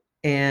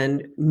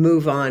and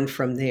move on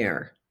from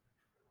there?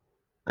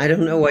 I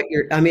don't know what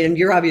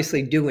you're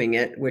obviously doing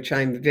it, which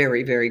I'm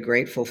very, very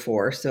grateful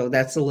for. So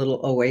that's a little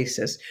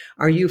oasis.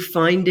 Are you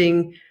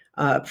finding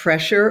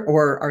pressure,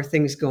 or are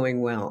things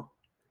going well?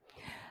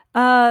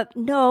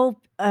 No,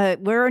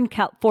 we're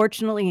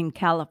fortunately in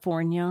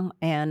California,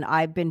 and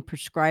I've been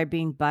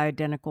prescribing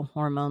bioidentical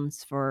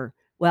hormones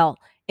well,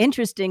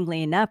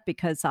 interestingly enough,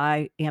 because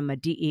I am a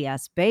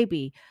DES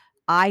baby,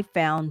 I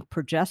found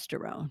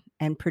progesterone,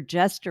 and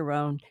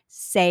progesterone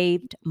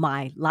saved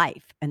my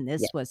life. And Yeah.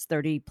 this was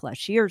 30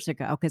 plus years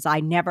ago because I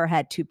never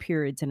had 2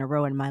 periods in a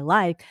row in my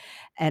life.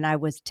 And I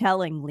was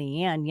telling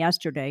Leanne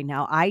yesterday,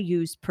 now I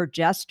used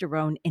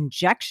progesterone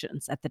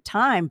injections at the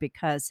time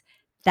because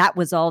that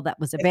was all that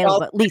was It's all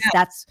available. At least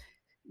that's,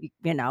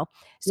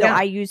 so Yeah.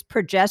 I used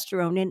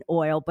progesterone in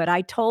oil, but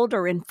I told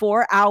her in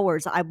 4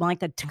 hours, I'm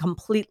like a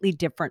completely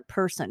different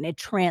person. It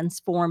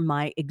transformed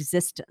my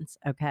existence.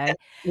 Okay.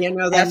 And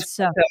That's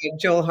so, what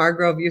Joel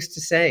Hargrove used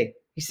to say.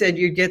 He said,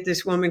 you get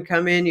this woman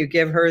come in, you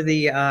give her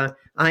the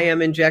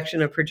IM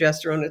injection of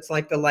progesterone, it's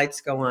like the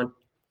lights go on.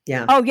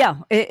 Yeah. oh yeah,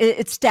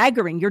 it's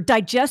staggering. Your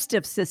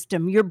digestive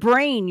system, your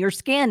brain, your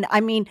skin. I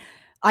mean,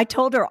 I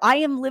told her I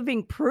am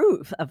living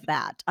proof of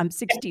that. I'm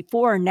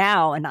 64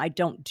 now, and I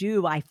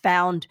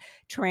found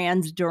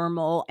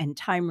transdermal and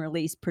time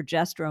release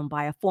progesterone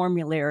by a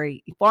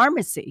formulary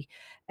pharmacy.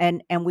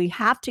 And we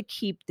have to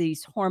keep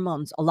these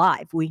hormones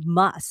alive. We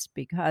must,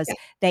 because Yeah.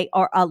 they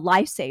are a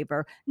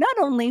lifesaver, not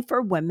only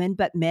for women,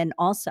 but men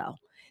also.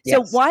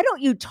 So Yes. why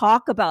don't you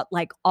talk about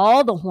like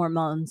all the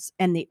hormones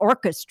and the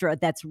orchestra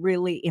that's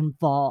really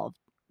involved,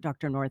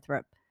 Dr.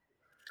 Northrup?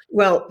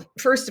 Well,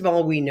 first of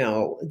all, we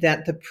know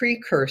that the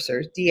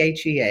precursor,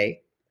 DHEA,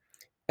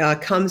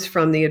 comes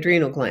from the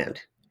adrenal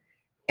gland.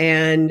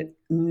 And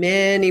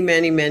many,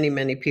 many, many,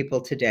 many people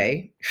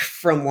today,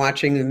 from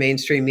watching the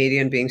mainstream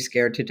media and being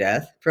scared to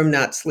death, from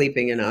not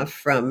sleeping enough,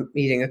 from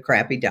eating a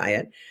crappy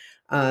diet,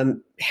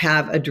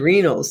 have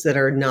adrenals that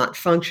are not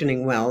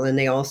functioning well. And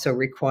they also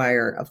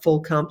require a full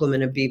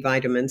complement of B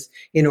vitamins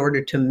in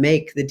order to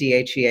make the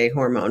DHEA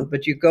hormone.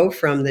 But you go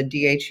from the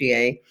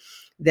DHEA,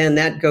 then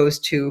that goes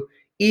to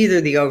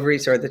either the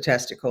ovaries or the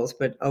testicles,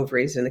 but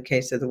ovaries in the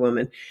case of the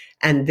woman.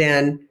 And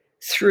then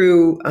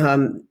through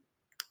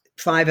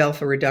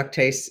 5-alpha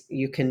reductase,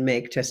 you can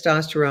make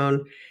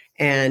testosterone,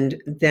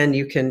 and then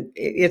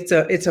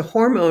it's a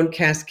hormone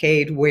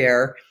cascade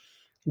where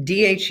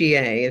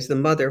DHEA is the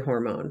mother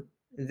hormone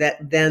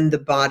that then the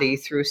body,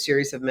 through a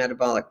series of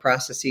metabolic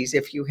processes,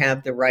 if you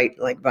have the right,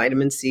 like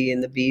vitamin C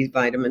and the B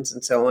vitamins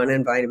and so on,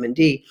 and vitamin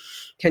D,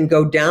 can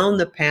go down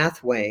the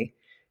pathway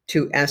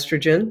to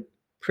estrogen,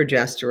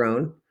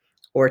 progesterone,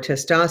 or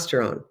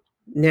testosterone.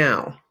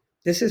 Now,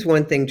 This is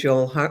one thing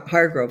Joel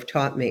Hargrove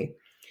taught me.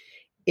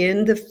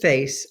 In the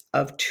face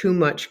of too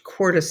much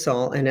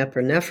cortisol and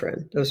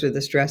epinephrine, those are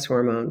the stress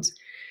hormones,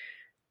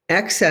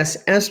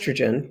 excess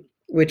estrogen,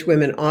 which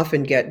women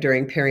often get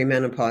during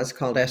perimenopause,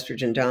 called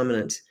estrogen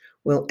dominance,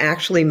 will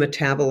actually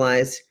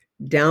metabolize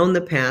down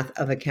the path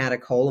of a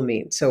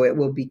catecholamine. So it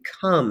will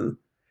become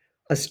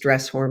a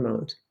stress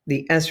hormone.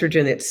 The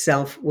estrogen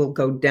itself will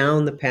go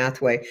down the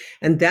pathway.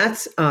 And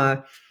that's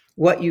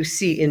what you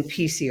see in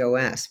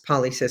PCOS,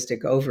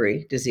 polycystic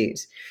ovary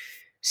disease.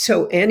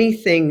 So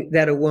anything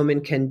that a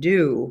woman can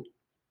do,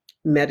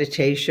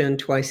 meditation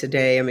twice a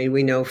day. I mean,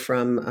 we know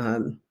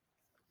from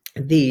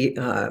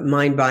the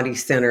Mind Body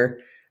Center,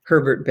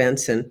 Herbert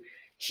Benson,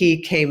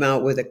 he came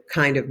out with a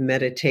kind of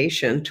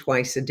meditation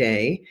twice a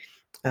day.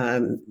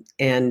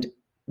 And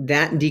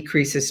that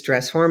decreases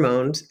stress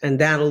hormones, and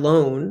that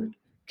alone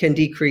can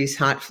decrease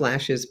hot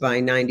flashes by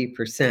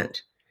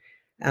 90%.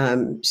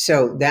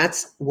 So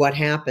that's what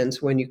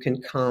happens when you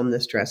can calm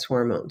the stress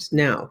hormones.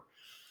 Now,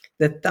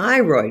 the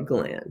thyroid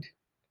gland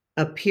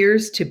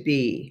appears to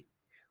be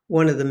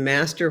one of the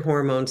master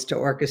hormones to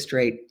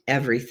orchestrate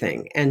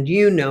everything. And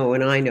you know,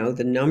 and I know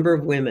the number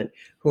of women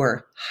who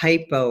are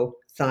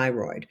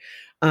hypothyroid.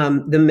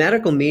 The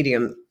medical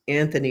medium,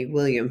 Anthony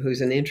William,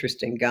 who's an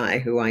interesting guy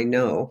who I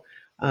know,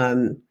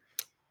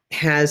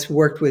 has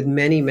worked with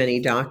many, many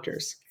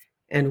doctors.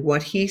 And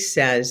what he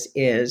says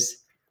is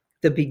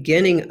the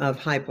beginning of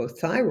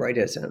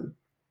hypothyroidism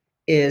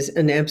is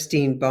an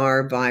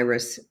Epstein-Barr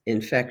virus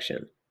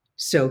infection.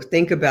 So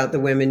think about the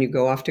women, you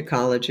go off to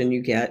college and you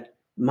get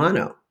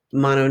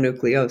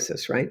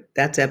mononucleosis, right?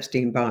 That's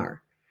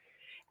Epstein-Barr.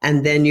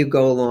 And then you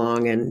go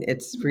along and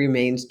it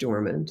remains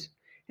dormant.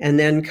 And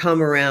then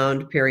come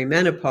around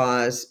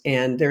perimenopause,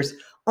 and there's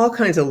all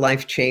kinds of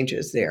life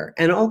changes there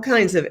and all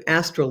kinds of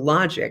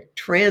astrologic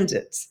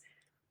transits,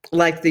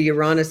 like the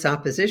Uranus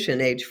opposition,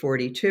 age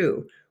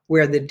 42,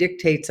 where the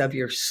dictates of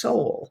your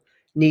soul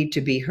need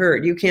to be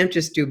heard. You can't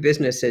just do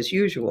business as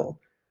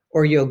usual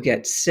or you'll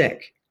get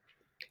sick.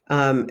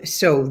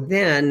 So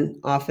then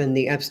often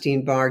the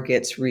Epstein-Barr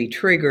gets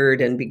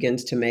re-triggered and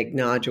begins to make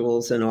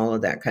nodules and all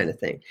of that kind of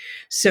thing.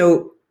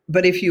 So,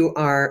 but if you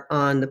are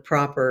on the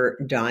proper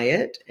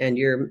diet and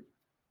you're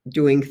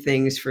doing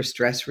things for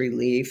stress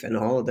relief and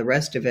all of the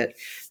rest of it,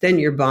 then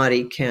your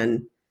body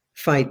can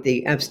fight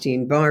the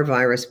Epstein-Barr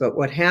virus. But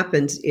what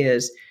happens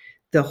is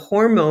the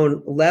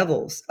hormone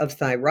levels of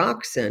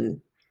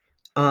thyroxine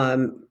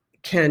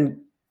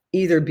can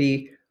either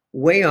be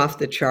way off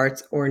the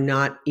charts or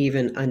not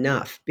even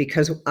enough.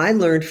 Because I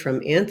learned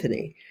from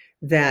Anthony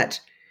that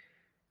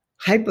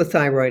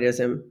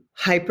hypothyroidism,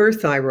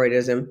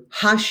 hyperthyroidism,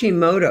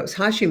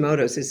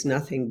 Hashimoto's is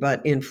nothing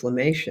but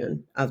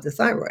inflammation of the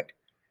thyroid,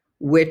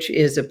 which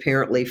is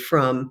apparently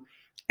from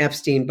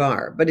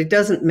Epstein-Barr. But it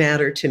doesn't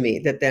matter to me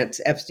that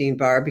that's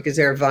Epstein-Barr, because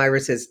there are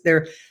viruses, there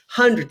are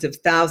hundreds of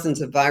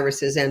thousands of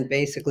viruses, and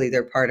basically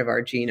they're part of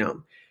our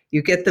genome.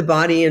 You get the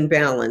body in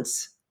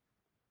balance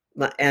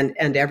and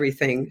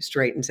everything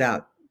straightens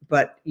out.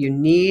 But you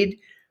need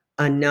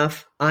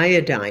enough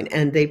iodine.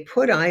 And they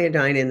put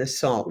iodine in the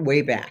salt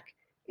way back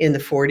in the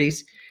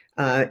 40s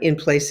in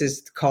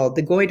places called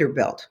the Goiter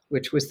Belt,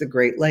 which was the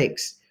Great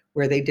Lakes,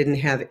 where they didn't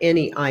have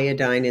any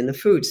iodine in the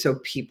food. So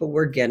people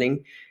were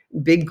getting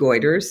big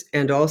goiters,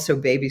 and also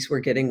babies were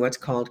getting what's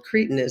called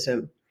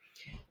cretinism.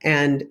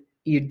 And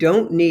you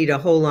don't need a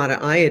whole lot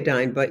of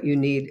iodine, but you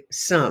need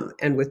some.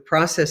 And with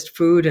processed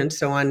food and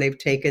so on, they've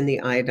taken the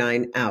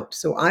iodine out.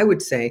 So I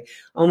would say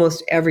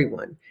almost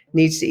everyone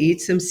needs to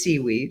eat some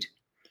seaweed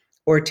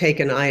or take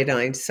an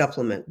iodine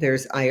supplement.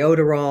 There's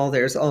iodoral,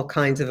 there's all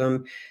kinds of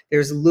them.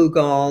 There's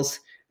Lugol's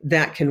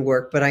that can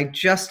work. But I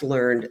just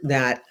learned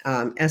that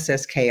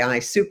SSKI,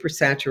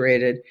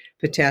 supersaturated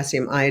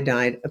potassium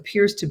iodide,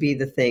 appears to be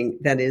the thing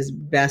that is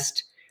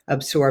best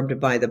absorbed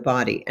by the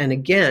body. And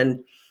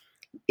again,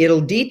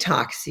 it'll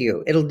detox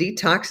you. It'll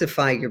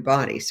detoxify your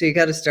body. So you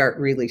got to start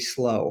really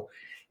slow.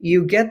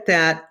 You get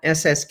that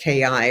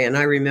SSKI, and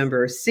I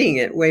remember seeing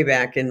it way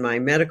back in my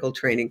medical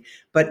training,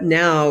 but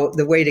now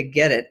the way to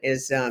get it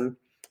is a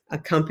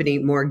company,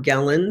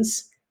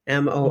 Morgellons,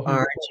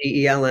 Morgellons,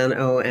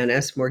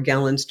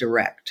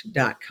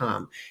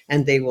 morgellonsdirect.com,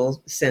 and they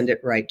will send it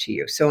right to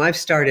you. So I've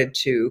started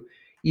to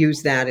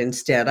use that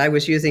instead. I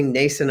was using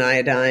Nason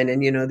iodine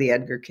and, the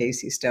Edgar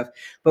Cayce stuff,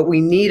 but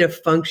we need a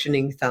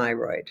functioning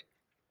thyroid.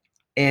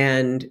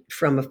 And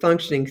from a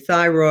functioning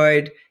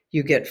thyroid,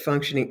 you get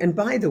functioning. And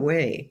by the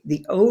way,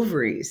 the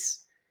ovaries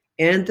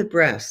and the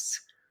breasts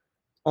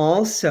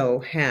also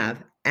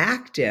have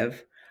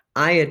active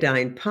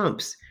iodine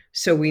pumps.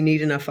 So we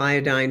need enough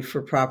iodine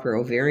for proper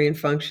ovarian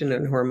function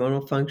and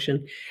hormonal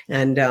function,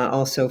 and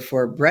also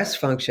for breast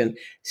function.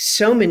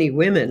 So many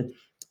women,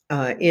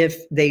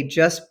 if they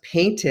just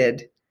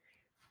painted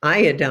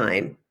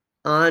iodine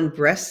on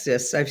breast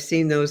cysts, I've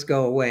seen those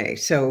go away.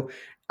 So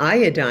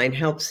iodine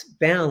helps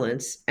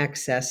balance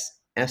excess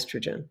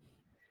estrogen.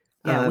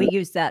 Yeah, we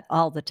use that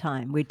all the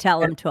time. We tell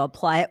them to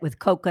apply it with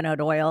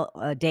coconut oil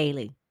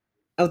daily.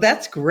 Oh,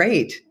 that's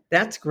great.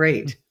 That's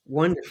great.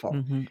 Wonderful.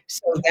 Mm-hmm.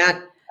 So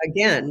that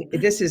again,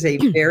 this is a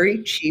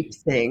very cheap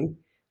thing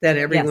that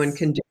everyone Yes.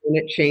 can do, and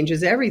it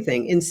changes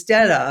everything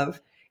instead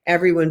of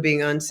everyone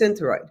being on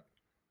Synthroid,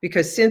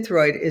 because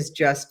Synthroid is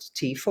just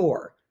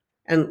T4.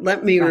 And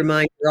let me Right.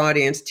 remind your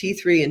audience,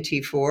 T3 and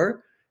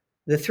T4,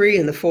 the 3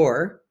 and the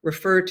 4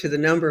 refer to the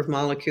number of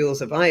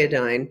molecules of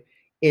iodine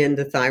in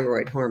the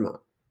thyroid hormone.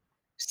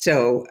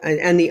 So,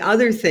 and the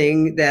other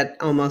thing that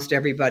almost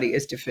everybody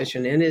is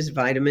deficient in is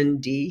vitamin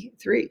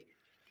D3.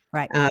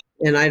 Right.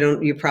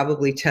 And you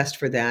probably test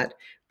for that,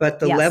 but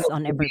the Yes, level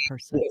on can every be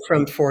person.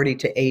 from 40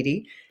 to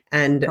 80.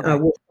 And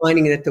Correct. we're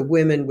finding that the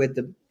women with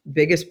the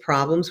biggest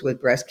problems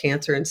with breast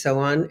cancer and so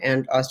on,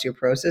 and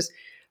osteoporosis,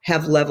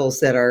 have levels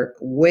that are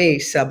way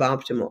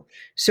suboptimal.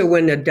 So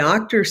when a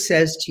doctor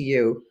says to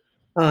you,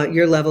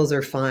 your levels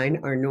are fine,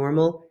 are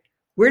normal,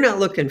 we're not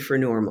looking for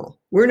normal.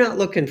 We're not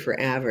looking for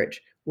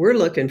average. We're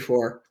looking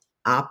for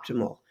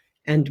optimal.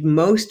 And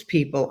most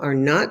people are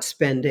not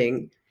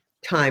spending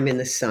time in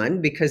the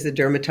sun because the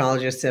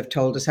dermatologists have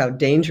told us how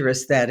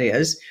dangerous that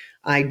is.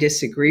 I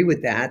disagree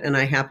with that. And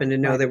I happen to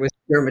know Right. there was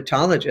a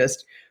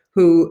dermatologist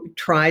who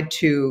tried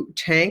to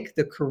tank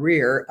the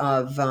career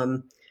of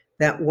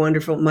that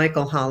wonderful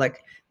Michael Hollick,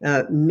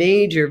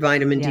 major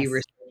vitamin D Yes.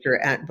 researcher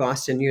at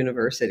Boston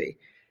University.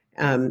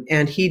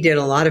 And he did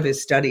a lot of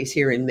his studies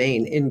here in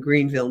Maine, in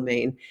Greenville,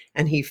 Maine.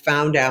 And he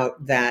found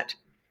out that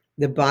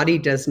the body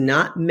does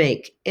not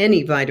make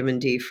any vitamin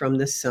D from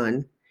the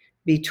sun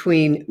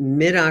between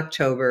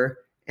mid-October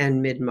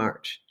and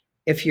mid-March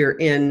if you're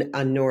in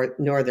a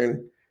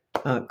northern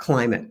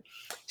climate.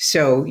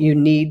 So you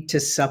need to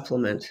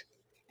supplement.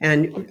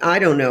 And I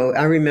don't know,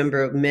 I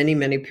remember many,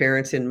 many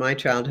parents in my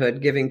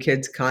childhood giving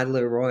kids cod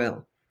liver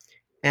oil.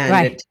 And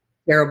Right. it's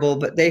terrible,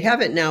 but they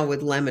have it now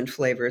with lemon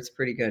flavor. It's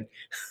pretty good.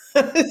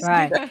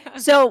 Right.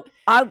 So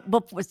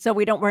so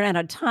we don't run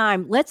out of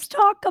time. Let's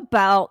talk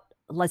about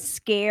the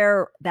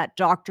scare that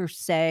doctors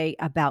say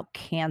about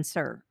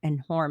cancer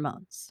and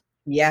hormones.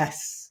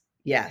 Yes,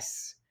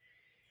 yes.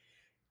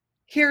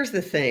 Here's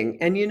the thing.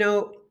 And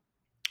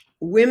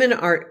women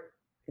are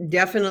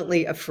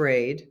definitely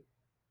afraid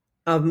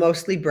of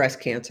mostly breast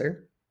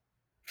cancer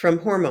from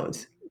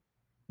hormones.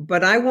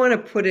 But I want to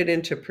put it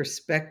into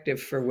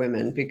perspective for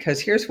women, because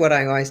here's what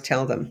I always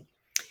tell them.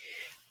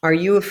 Are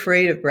you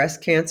afraid of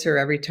breast cancer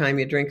every time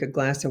you drink a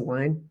glass of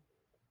wine?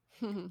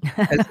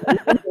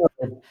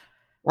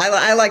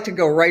 I like to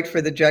go right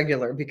for the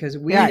jugular, because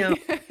we know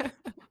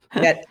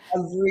that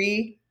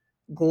every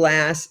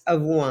glass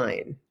of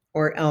wine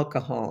or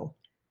alcohol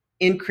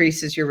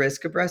increases your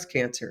risk of breast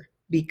cancer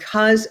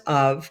because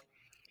of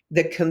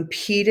the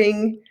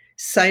competing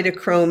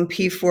cytochrome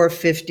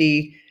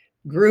P450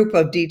 group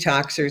of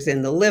detoxers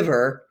in the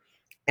liver,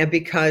 and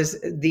because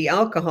the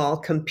alcohol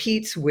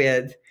competes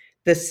with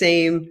the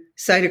same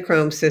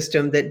cytochrome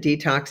system that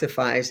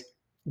detoxifies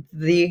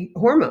the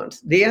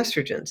hormones, the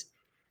estrogens.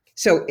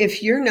 So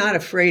if you're not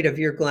afraid of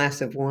your glass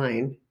of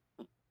wine,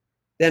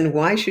 then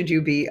why should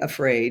you be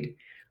afraid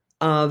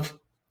of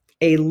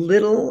a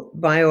little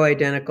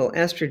bioidentical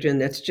estrogen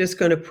that's just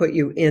going to put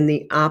you in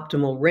the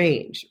optimal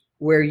range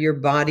where your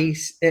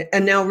body's.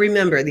 And now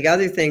remember, the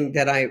other thing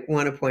that I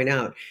want to point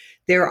out,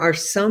 there are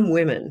some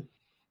women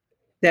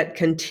that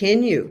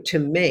continue to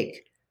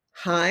make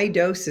high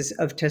doses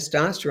of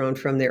testosterone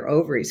from their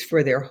ovaries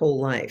for their whole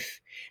life.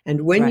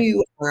 And when Right.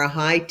 you are a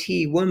high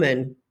T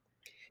woman,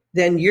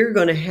 then you're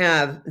going to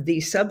have the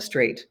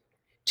substrate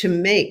to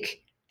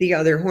make the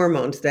other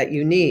hormones that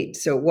you need.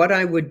 So what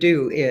I would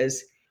do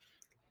is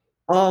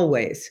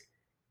always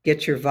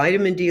get your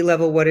vitamin D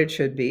level what it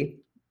should be,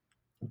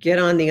 get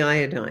on the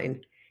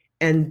iodine,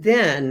 and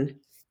then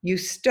you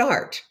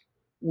start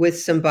with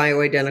some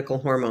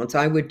bioidentical hormones.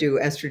 I would do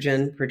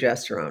estrogen,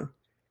 progesterone,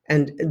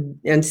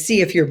 and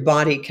see if your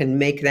body can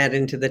make that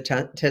into the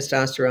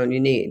testosterone you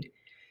need.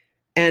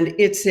 And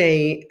it's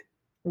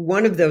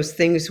one of those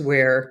things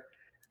where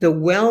the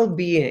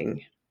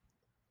well-being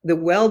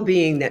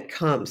that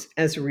comes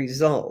as a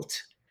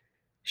result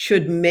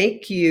should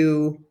make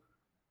you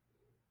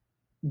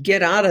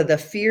get out of the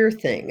fear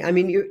thing. I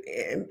mean,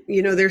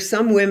 there's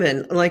some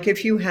women, like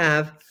if you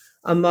have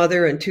a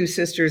mother and two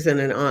sisters and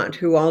an aunt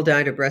who all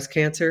died of breast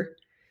cancer,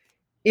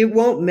 it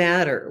won't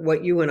matter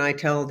what you and I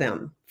tell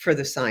them for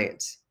the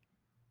science.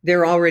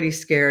 They're already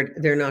scared.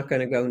 They're not going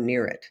to go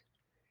near it.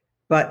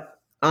 But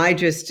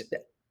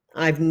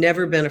I've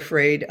never been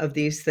afraid of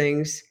these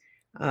things.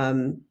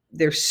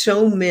 There's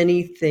so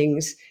many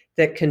things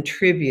that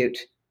contribute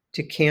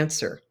to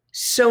cancer.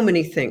 So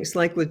many things.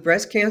 Like with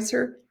breast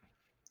cancer,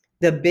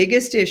 the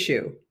biggest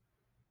issue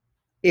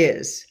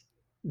is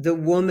the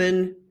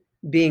woman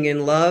being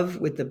in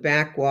love with the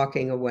back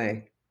walking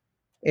away.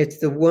 It's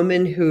the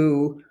woman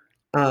who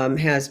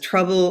has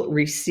trouble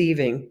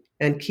receiving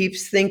and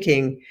keeps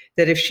thinking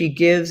that if she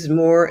gives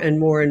more and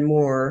more and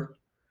more,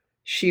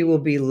 she will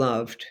be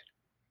loved.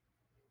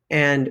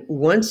 And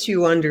once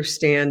you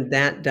understand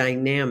that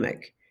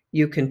dynamic,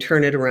 you can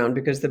turn it around,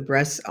 because the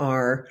breasts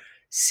are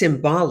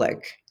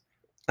symbolic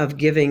of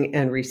giving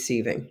and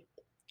receiving.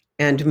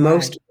 And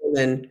most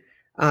women,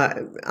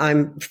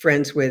 I'm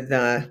friends with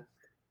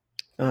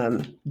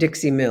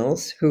Dixie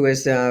Mills, who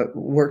has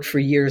worked for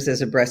years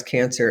as a breast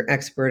cancer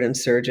expert and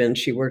surgeon.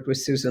 She worked with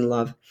Susan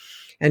Love.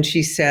 And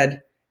she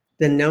said,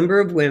 the number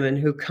of women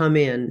who come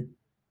in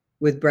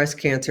with breast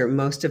cancer,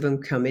 most of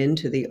them come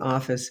into the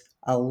office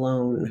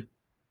alone.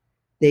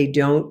 They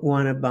don't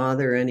want to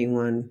bother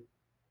anyone.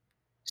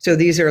 So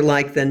these are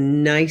like the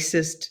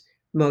nicest,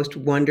 most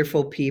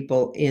wonderful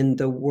people in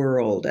the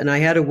world. And I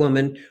had a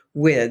woman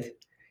with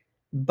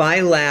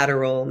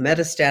bilateral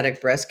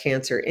metastatic breast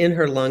cancer in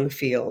her lung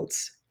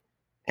fields.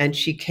 And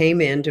she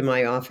came into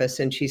my office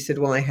and she said,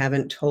 well, I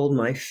haven't told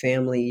my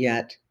family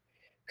yet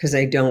because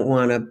I don't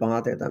want to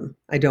bother them.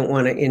 I don't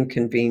want to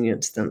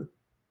inconvenience them.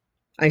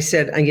 I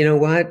said, you know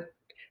what?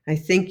 I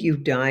think you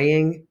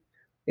dying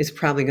is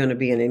probably going to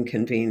be an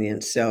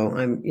inconvenience. So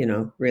I'm,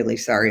 really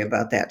sorry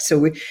about that.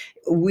 So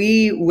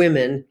we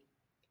women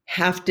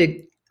have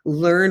to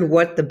learn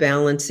what the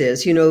balance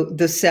is. The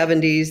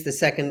 70s, the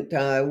second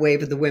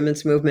wave of the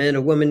women's movement,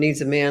 a woman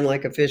needs a man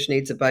like a fish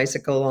needs a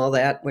bicycle, all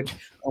that, which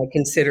I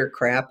consider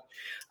crap.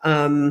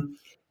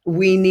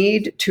 We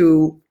need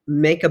to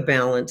make a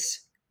balance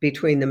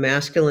between the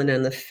masculine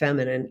and the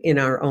feminine in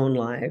our own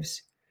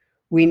lives.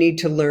 We need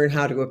to learn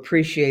how to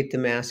appreciate the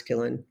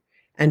masculine,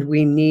 and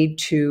we need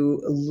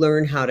to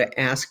learn how to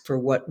ask for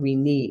what we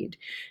need.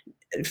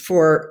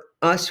 For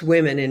us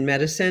women in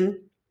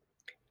medicine,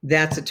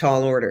 that's a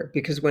tall order,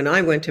 because when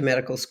I went to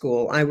medical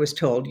school, I was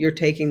told you're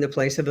taking the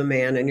place of a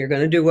man and you're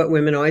going to do what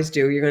women always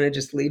do. You're going to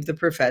just leave the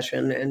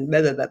profession and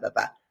blah, blah, blah, blah,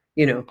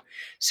 blah,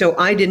 So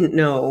I didn't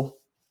know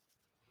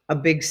a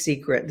big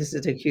secret. This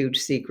is a huge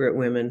secret,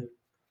 women.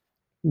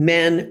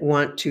 Men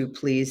want to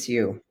please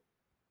you.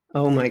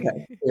 Oh my God,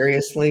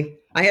 seriously?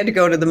 I had to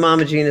go to the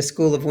Mama Gina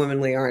School of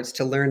Womanly Arts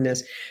to learn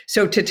this.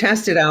 So to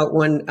test it out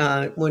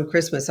one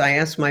Christmas, I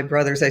asked my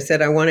brothers, I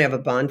said, I want to have a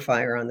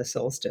bonfire on the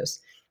solstice.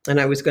 And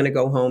I was going to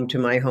go home to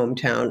my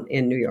hometown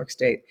in New York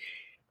State.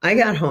 I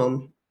got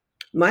home.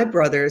 My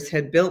brothers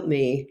had built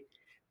me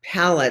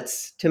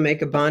pallets to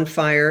make a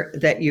bonfire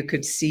that you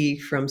could see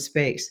from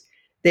space.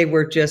 They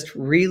were just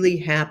really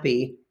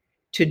happy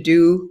to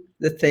do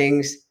the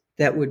things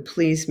that would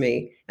please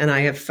me. And I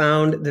have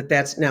found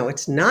that now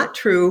it's not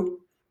true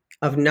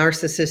of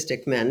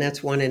narcissistic men.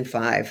 That's 1 in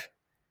 5.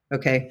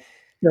 Okay.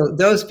 So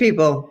those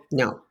people,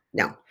 no,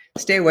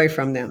 stay away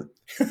from them.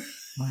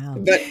 Wow.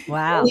 But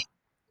wow.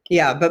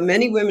 But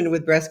many women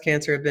with breast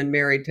cancer have been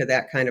married to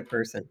that kind of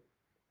person.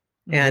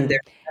 Mm-hmm. And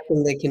there's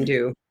nothing they can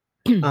do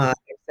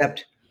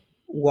except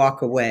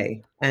walk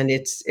away. And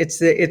it's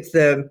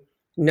the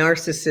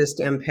narcissist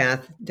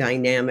empath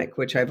dynamic,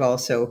 which I've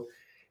also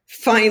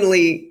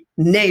finally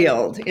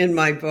nailed in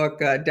my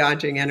book,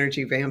 Dodging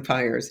Energy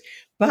Vampires.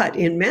 But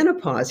in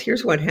menopause,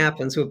 here's what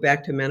happens. We're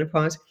back to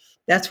menopause.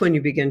 That's when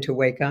you begin to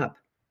wake up.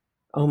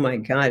 Oh my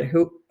God,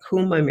 who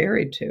am I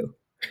married to?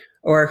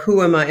 Or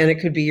who am I? And it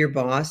could be your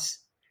boss.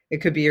 It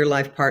could be your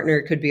life partner.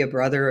 It could be a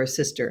brother or a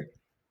sister.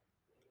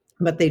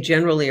 But they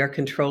generally are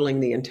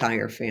controlling the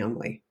entire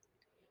family.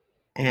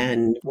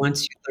 And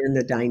once you learn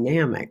the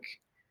dynamic,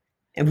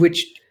 and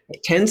which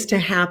tends to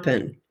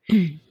happen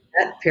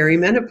at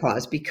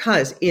perimenopause,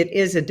 because it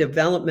is a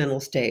developmental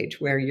stage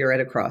where you're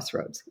at a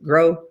crossroads,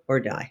 grow or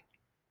die,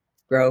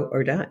 grow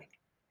or die.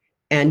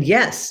 And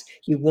yes,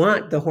 you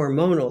want the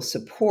hormonal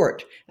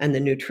support and the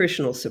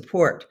nutritional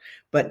support,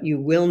 but you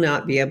will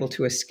not be able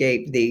to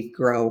escape the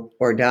grow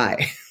or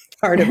die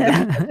part of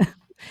it.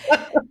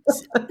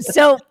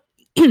 So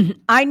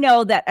I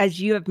know that as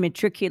you have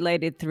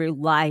matriculated through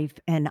life,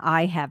 and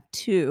I have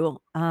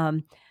too,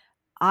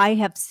 I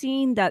have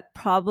seen that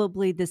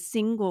probably the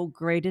single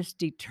greatest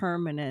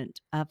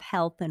determinant of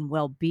health and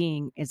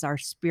well-being is our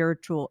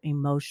spiritual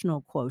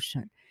emotional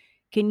quotient.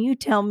 Can you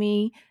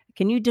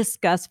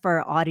discuss for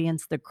our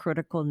audience the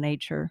critical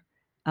nature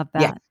of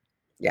that?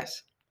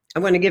 Yes. I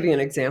want to give you an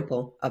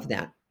example of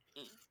that.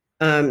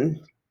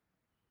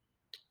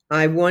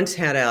 I once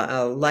had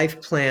a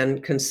life plan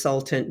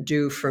consultant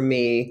do for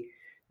me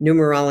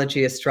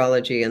numerology,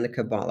 astrology, and the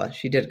Kabbalah.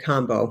 She did a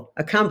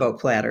combo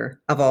platter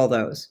of all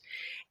those.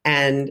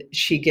 And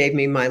she gave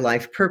me my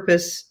life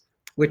purpose,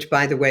 which,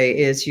 by the way,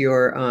 is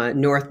your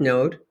north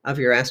node of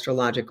your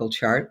astrological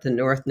chart. The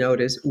north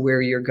node is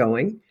where you're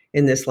going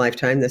in this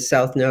lifetime. The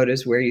south node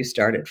is where you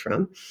started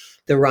from.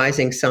 The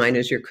rising sign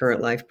is your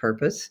current life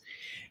purpose.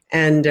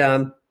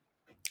 And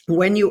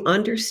when you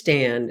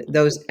understand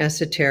those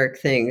esoteric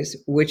things,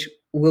 which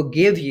will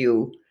give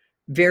you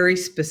very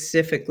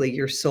specifically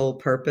your soul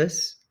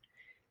purpose,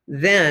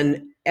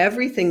 then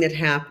everything that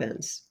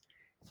happens,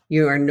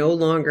 you are no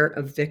longer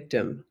a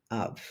victim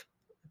of.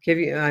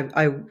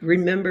 I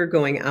remember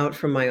going out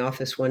from my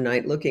office one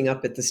night, looking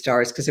up at the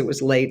stars because it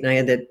was late and I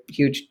had that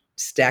huge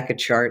stack of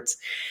charts.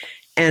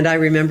 And I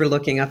remember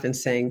looking up and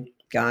saying,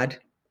 God,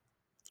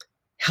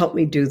 help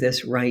me do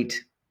this right,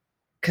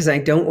 because I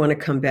don't want to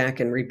come back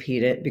and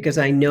repeat it, because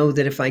I know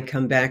that if I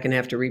come back and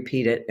have to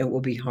repeat it, it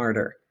will be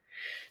harder.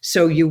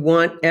 So you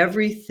want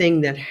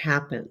everything that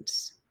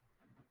happens,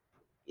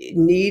 it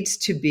needs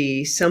to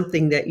be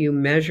something that you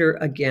measure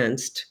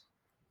against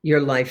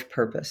your life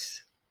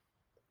purpose.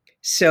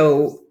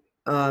 So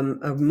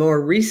a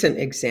more recent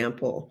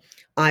example,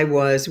 I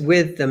was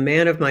with the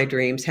man of my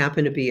dreams,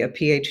 happened to be a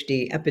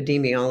PhD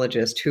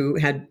epidemiologist who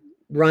had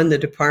run the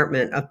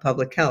Department of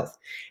Public Health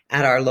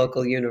at our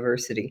local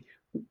university.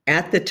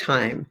 At the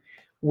time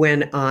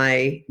when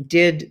I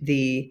did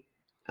the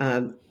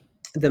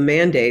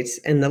mandates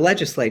in the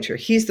legislature,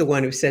 he's the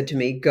one who said to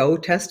me, go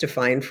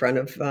testify in front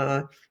of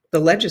the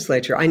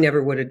legislature. I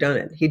never would have done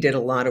it. He did a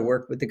lot of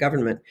work with the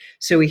government.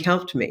 So he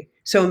helped me.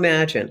 So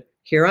imagine,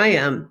 here I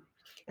am,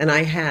 and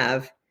I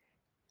have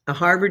a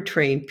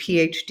Harvard-trained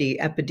PhD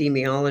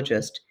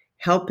epidemiologist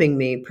helping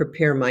me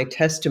prepare my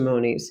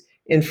testimonies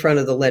in front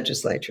of the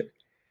legislature.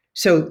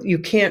 So you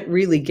can't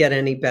really get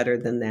any better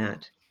than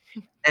that.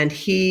 And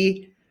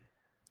he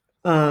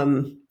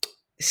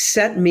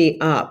set me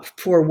up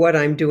for what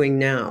I'm doing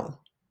now.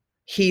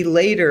 He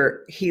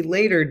later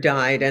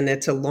died, and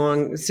it's a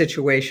long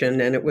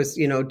situation, and it was,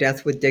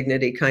 death with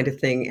dignity kind of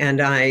thing.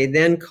 And I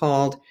then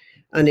called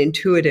an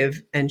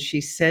intuitive, and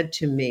she said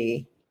to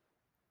me,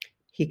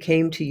 he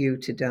came to you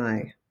to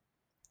die.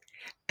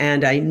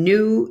 And I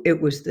knew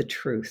it was the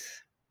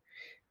truth,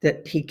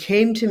 that he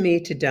came to me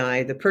to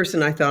die, the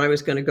person I thought I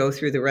was going to go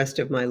through the rest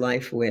of my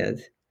life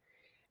with.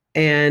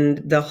 And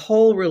the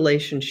whole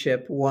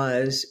relationship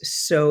was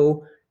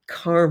so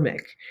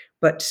karmic,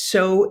 but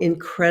so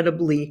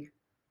incredibly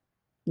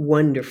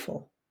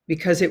wonderful,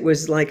 because it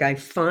was like I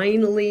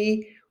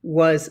finally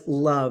was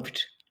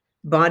loved,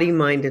 body,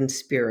 mind, and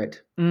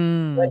spirit,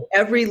 at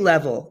every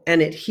level. And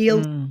it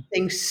healed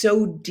things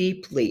so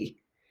deeply.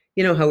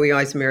 You know how we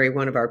always marry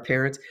one of our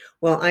parents?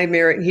 Well,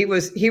 he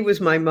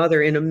was my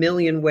mother in a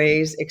million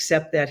ways,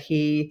 except that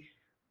he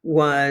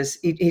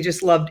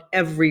just loved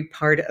every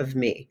part of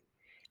me.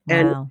 Wow.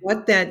 And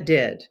what that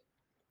did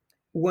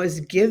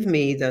was give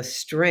me the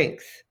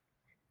strength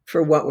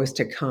for what was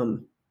to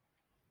come,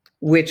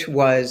 which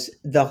was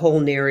the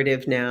whole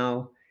narrative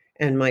now,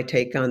 and my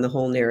take on the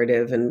whole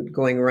narrative, and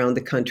going around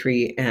the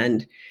country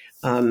and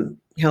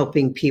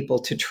helping people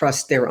to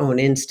trust their own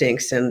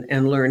instincts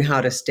and learn how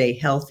to stay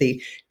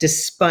healthy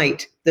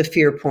despite the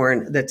fear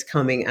porn that's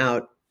coming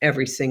out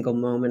every single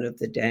moment of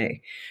the day.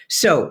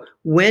 So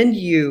when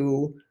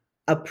you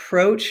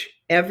approach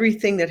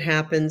everything that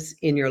happens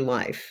in your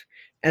life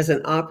as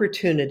an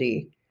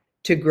opportunity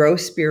to grow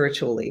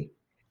spiritually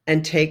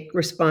and take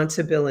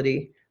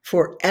responsibility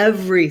for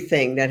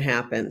everything that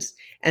happens,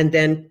 and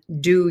then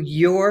do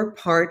your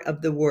part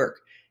of the work,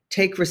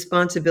 take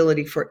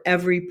responsibility for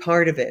every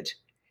part of it,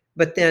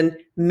 but then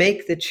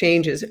make the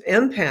changes.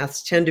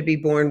 Empaths tend to be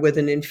born with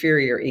an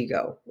inferior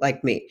ego,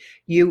 like me.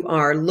 You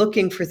are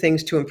looking for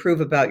things to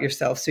improve about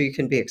yourself so you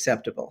can be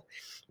acceptable.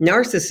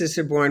 Narcissists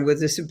are born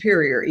with a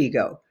superior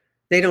ego.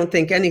 They don't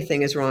think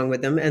anything is wrong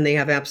with them, and they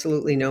have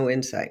absolutely no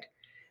insight.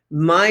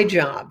 My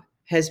job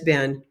has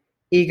been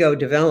ego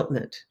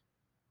development,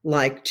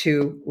 like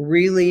to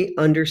really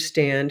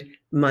understand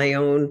my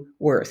own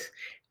worth.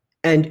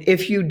 And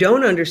if you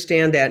don't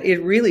understand that,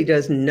 it really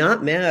does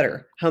not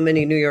matter how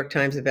many New York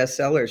Times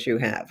bestsellers you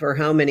have or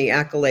how many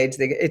accolades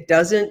it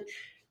doesn't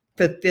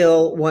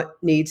fulfill what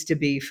needs to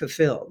be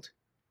fulfilled.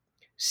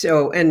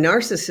 So, and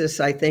narcissists,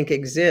 I think,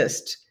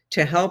 exist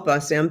to help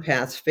us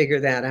empaths figure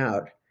that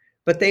out,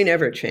 but they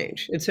never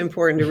change. It's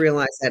important to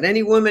realize that.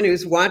 Any woman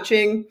who's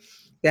watching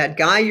that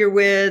guy you're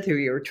with, who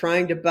you're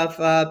trying to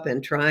buff up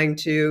and trying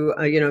to,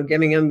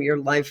 giving him your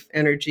life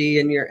energy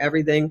and your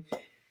everything,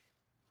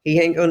 he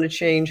ain't going to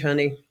change,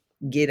 honey.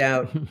 Get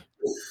out.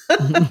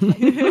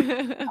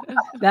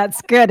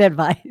 That's good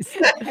advice.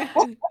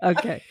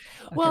 Okay.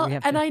 Well,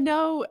 and I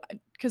know,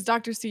 because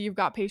Dr. C, you've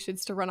got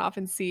patients to run off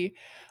and see,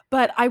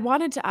 but I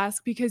wanted to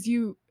ask, because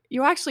you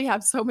actually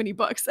have so many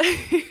books,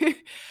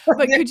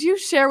 but could you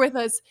share with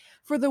us,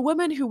 for the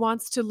woman who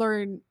wants to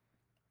learn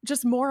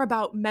just more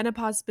about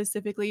menopause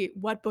specifically,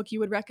 what book you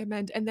would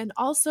recommend, and then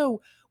also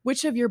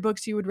which of your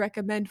books you would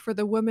recommend for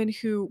the woman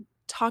who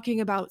talking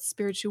about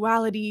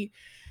spirituality,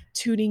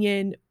 tuning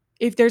in,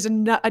 if there's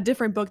a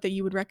different book that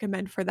you would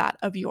recommend for that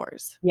of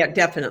yours? Yeah,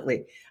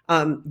 definitely.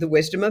 The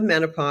Wisdom of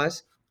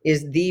Menopause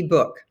is the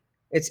book.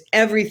 It's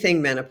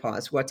everything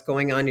menopause, what's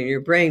going on in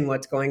your brain,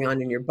 what's going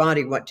on in your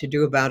body, what to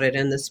do about it.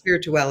 And the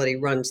spirituality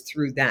runs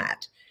through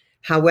that.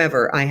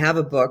 However, I have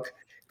a book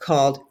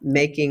called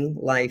Making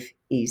Life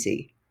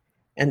Easy.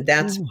 And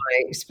that's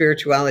my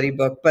spirituality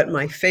book. But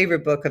my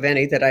favorite book of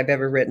any that I've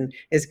ever written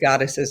is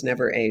Goddesses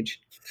Never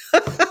Age.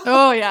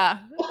 Oh, yeah.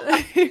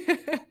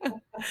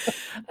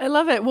 I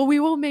love it. Well, we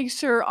will make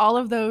sure all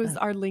of those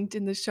are linked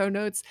in the show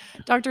notes.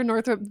 Dr.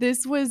 Northrup,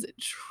 this was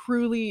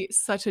truly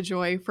such a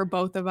joy for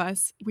both of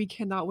us. We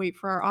cannot wait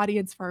for our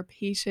audience, for our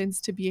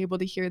patients to be able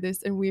to hear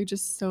this. And we're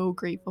just so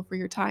grateful for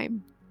your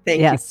time.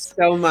 Thank you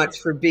so much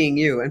for being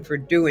you and for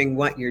doing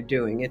what you're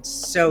doing. It's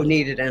so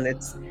needed, and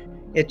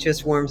it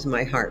just warms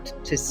my heart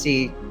to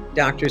see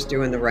doctors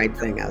doing the right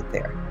thing out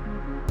there.